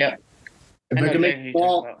 yep. If I can make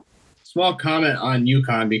a small comment on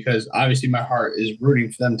UConn, because obviously my heart is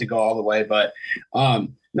rooting for them to go all the way. But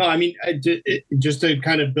no, I mean, just to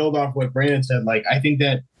kind of build off what Brandon said, like I think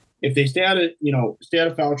that if they stay out of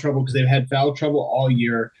foul trouble, because they've had foul trouble all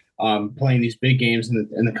year playing these big games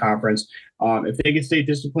in the conference, if they can stay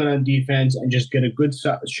disciplined on defense and just get a good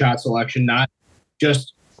shot selection, not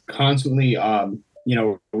just constantly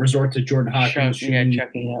resort to Jordan Hawkins shooting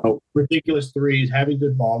ridiculous threes, having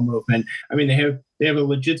good ball movement. I mean, they have a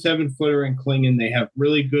legit 7-footer in Klingon. They have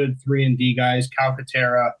really good 3-and-D guys,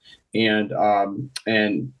 Calcaterra and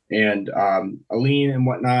Aline and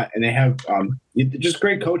whatnot, and they have just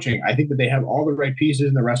great coaching. I think that they have all the right pieces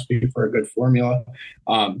and the recipe for a good formula.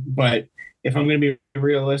 But if I'm going to be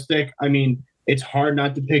realistic, I mean, it's hard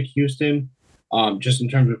not to pick Houston. Just in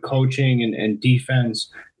terms of coaching and defense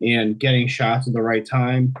and getting shots at the right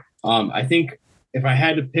time. I think if I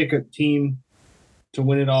had to pick a team to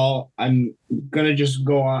win it all, I'm gonna just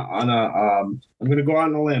go on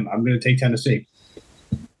a limb. I'm gonna take Tennessee.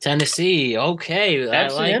 Tennessee, okay.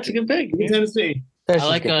 That's a good pick. Tennessee. I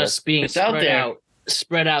like us being spread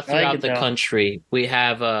out throughout the country. We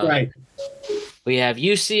have we have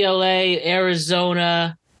UCLA,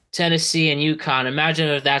 Arizona, Tennessee, and UConn. Imagine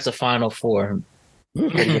if that's a Final Four.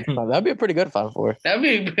 That'd be a pretty good Final Four. That'd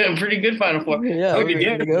be a pretty good Final Four. Yeah, that'd be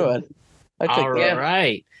a pretty good one. All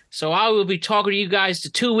right. So I will be talking to you guys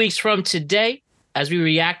 2 weeks from today as we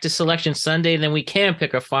react to Selection Sunday, and then we can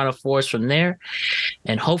pick our Final Fours from there.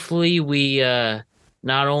 And hopefully we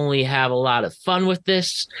not only have a lot of fun with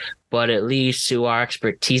this, but it leads to our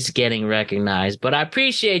expertise getting recognized. But I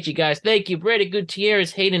appreciate you guys. Thank you, Brady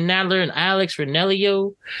Gutierrez, Hayden Nadler, and Alex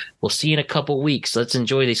Renelio. We'll see you in a couple weeks. Let's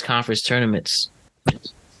enjoy these conference tournaments.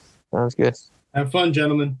 Sounds good. Have fun,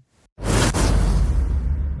 gentlemen.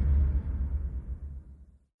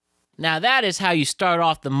 Now that is how you start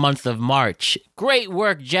off the month of March. Great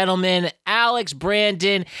work, gentlemen. Alex,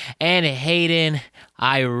 Brandon, and Hayden.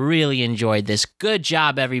 I really enjoyed this. Good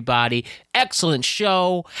job, everybody. Excellent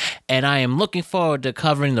show. And I am looking forward to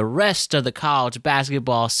covering the rest of the college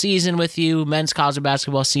basketball season with you, men's college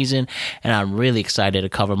basketball season. And I'm really excited to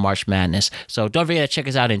cover March Madness. So don't forget to check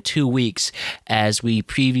us out in 2 weeks as we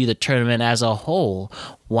preview the tournament as a whole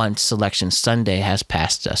once Selection Sunday has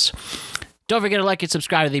passed us. Don't forget to like and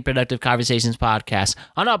subscribe to the Productive Conversations podcast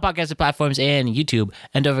on all podcasting platforms and YouTube.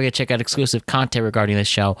 And don't forget to check out exclusive content regarding this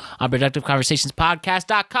show on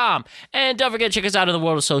productiveconversationspodcast.com. And don't forget to check us out in the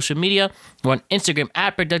world of social media. We're on Instagram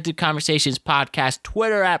at Productive Conversations Podcast,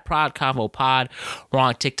 Twitter at ProdConvoPod. We're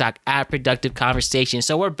on TikTok at Productive Conversations.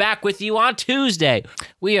 So we're back with you on Tuesday.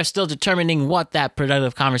 We are still determining what that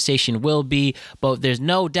productive conversation will be, but there's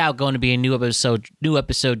no doubt going to be a new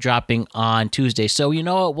episode dropping on Tuesday. So you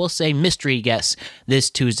know what? We'll say mystery guest this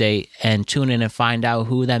Tuesday and tune in and find out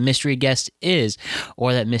who that mystery guest is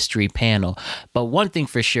or that mystery panel. But one thing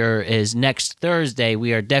for sure is next Thursday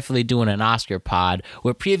we are definitely doing an Oscar pod. We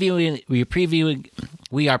are previewing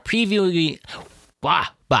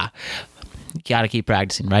gotta keep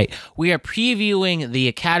practicing, right? We are previewing the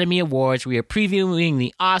Academy Awards. We are previewing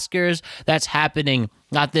the Oscars. That's happening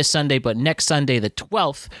not this Sunday, but next Sunday, the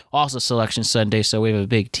 12th, also Selection Sunday. So we have a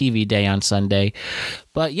big TV day on Sunday.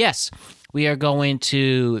 But yes, we are going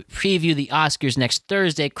to preview the Oscars next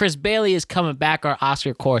Thursday. Chris Bailey is coming back, our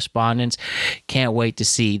Oscar correspondent. Can't wait to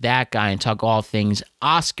see that guy and talk all things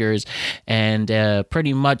Oscars. And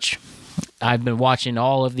pretty much I've been watching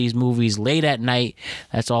all of these movies late at night.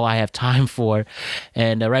 That's all I have time for.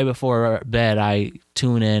 And right before bed, I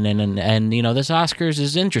tune in. And you know, this Oscars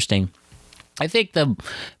is interesting. I think the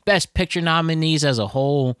Best Picture nominees as a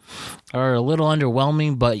whole are a little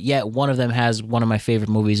underwhelming, but yet one of them has one of my favorite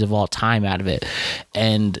movies of all time out of it.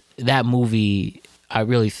 And that movie, I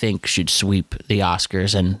really think, should sweep the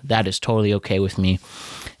Oscars, and that is totally okay with me.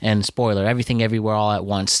 And spoiler, Everything Everywhere All at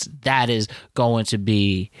Once, that is going to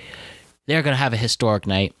be, they're going to have a historic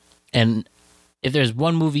night. And if there's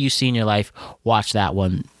one movie you see in your life, watch that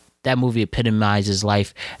one. That movie epitomizes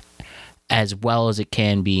life as well as it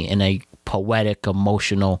can be in a poetic,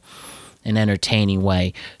 emotional, and entertaining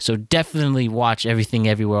way. So definitely watch Everything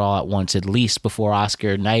Everywhere All at Once, at least before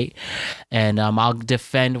Oscar night. And I'll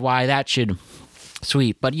defend why that should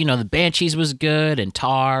sweep. But, you know, the Banshees was good, and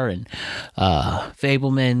Tar, and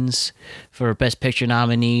Fabelmans for Best Picture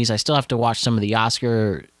nominees. I still have to watch some of the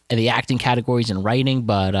Oscar and the acting categories and writing,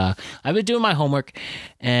 but I've been doing my homework,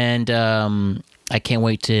 and I can't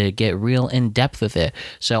wait to get real in-depth with it.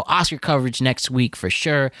 So Oscar coverage next week for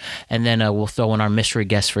sure, and then we'll throw in our mystery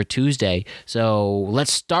guest for Tuesday. So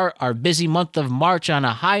let's start our busy month of March on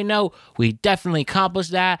a high note. We definitely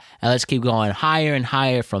accomplished that, and let's keep going higher and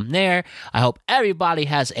higher from there. I hope everybody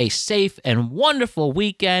has a safe and wonderful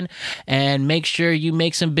weekend, and make sure you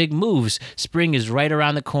make some big moves. Spring is right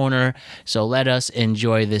around the corner, so let us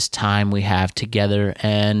enjoy this time we have together,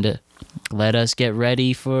 and let us get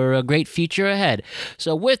ready for a great future ahead.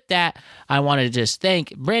 So with that, I want to just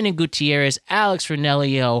thank Brandon Gutierrez, Alex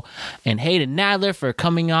Ranelio, and Hayden Nadler for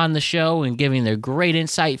coming on the show and giving their great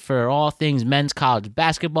insight for all things men's college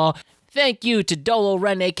basketball. Thank you to Dolo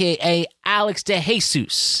Ren, a.k.a. Alex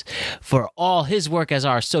DeJesus, for all his work as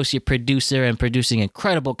our associate producer and producing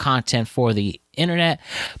incredible content for the internet.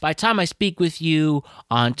 By the time I speak with you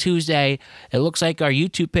on Tuesday, it looks like our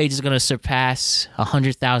YouTube page is going to surpass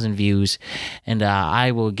 100,000 views, and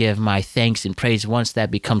I will give my thanks and praise once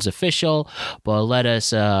that becomes official. But let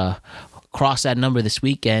us cross that number this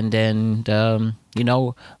weekend, and you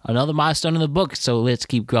know, another milestone in the book, so let's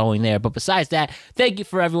keep growing there. But besides that, thank you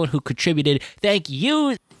for everyone who contributed. Thank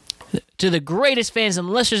you to the greatest fans and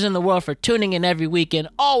listeners in the world for tuning in every weekend,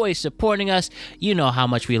 always supporting us. You know how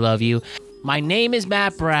much we love you. My name is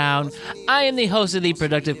Matt Brown. I am the host of the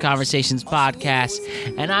Productive Conversations podcast,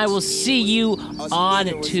 and I will see you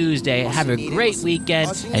on Tuesday. Have a great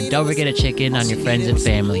weekend, and don't forget to check in on your friends and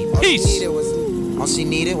family. Peace! All she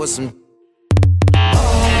needed was some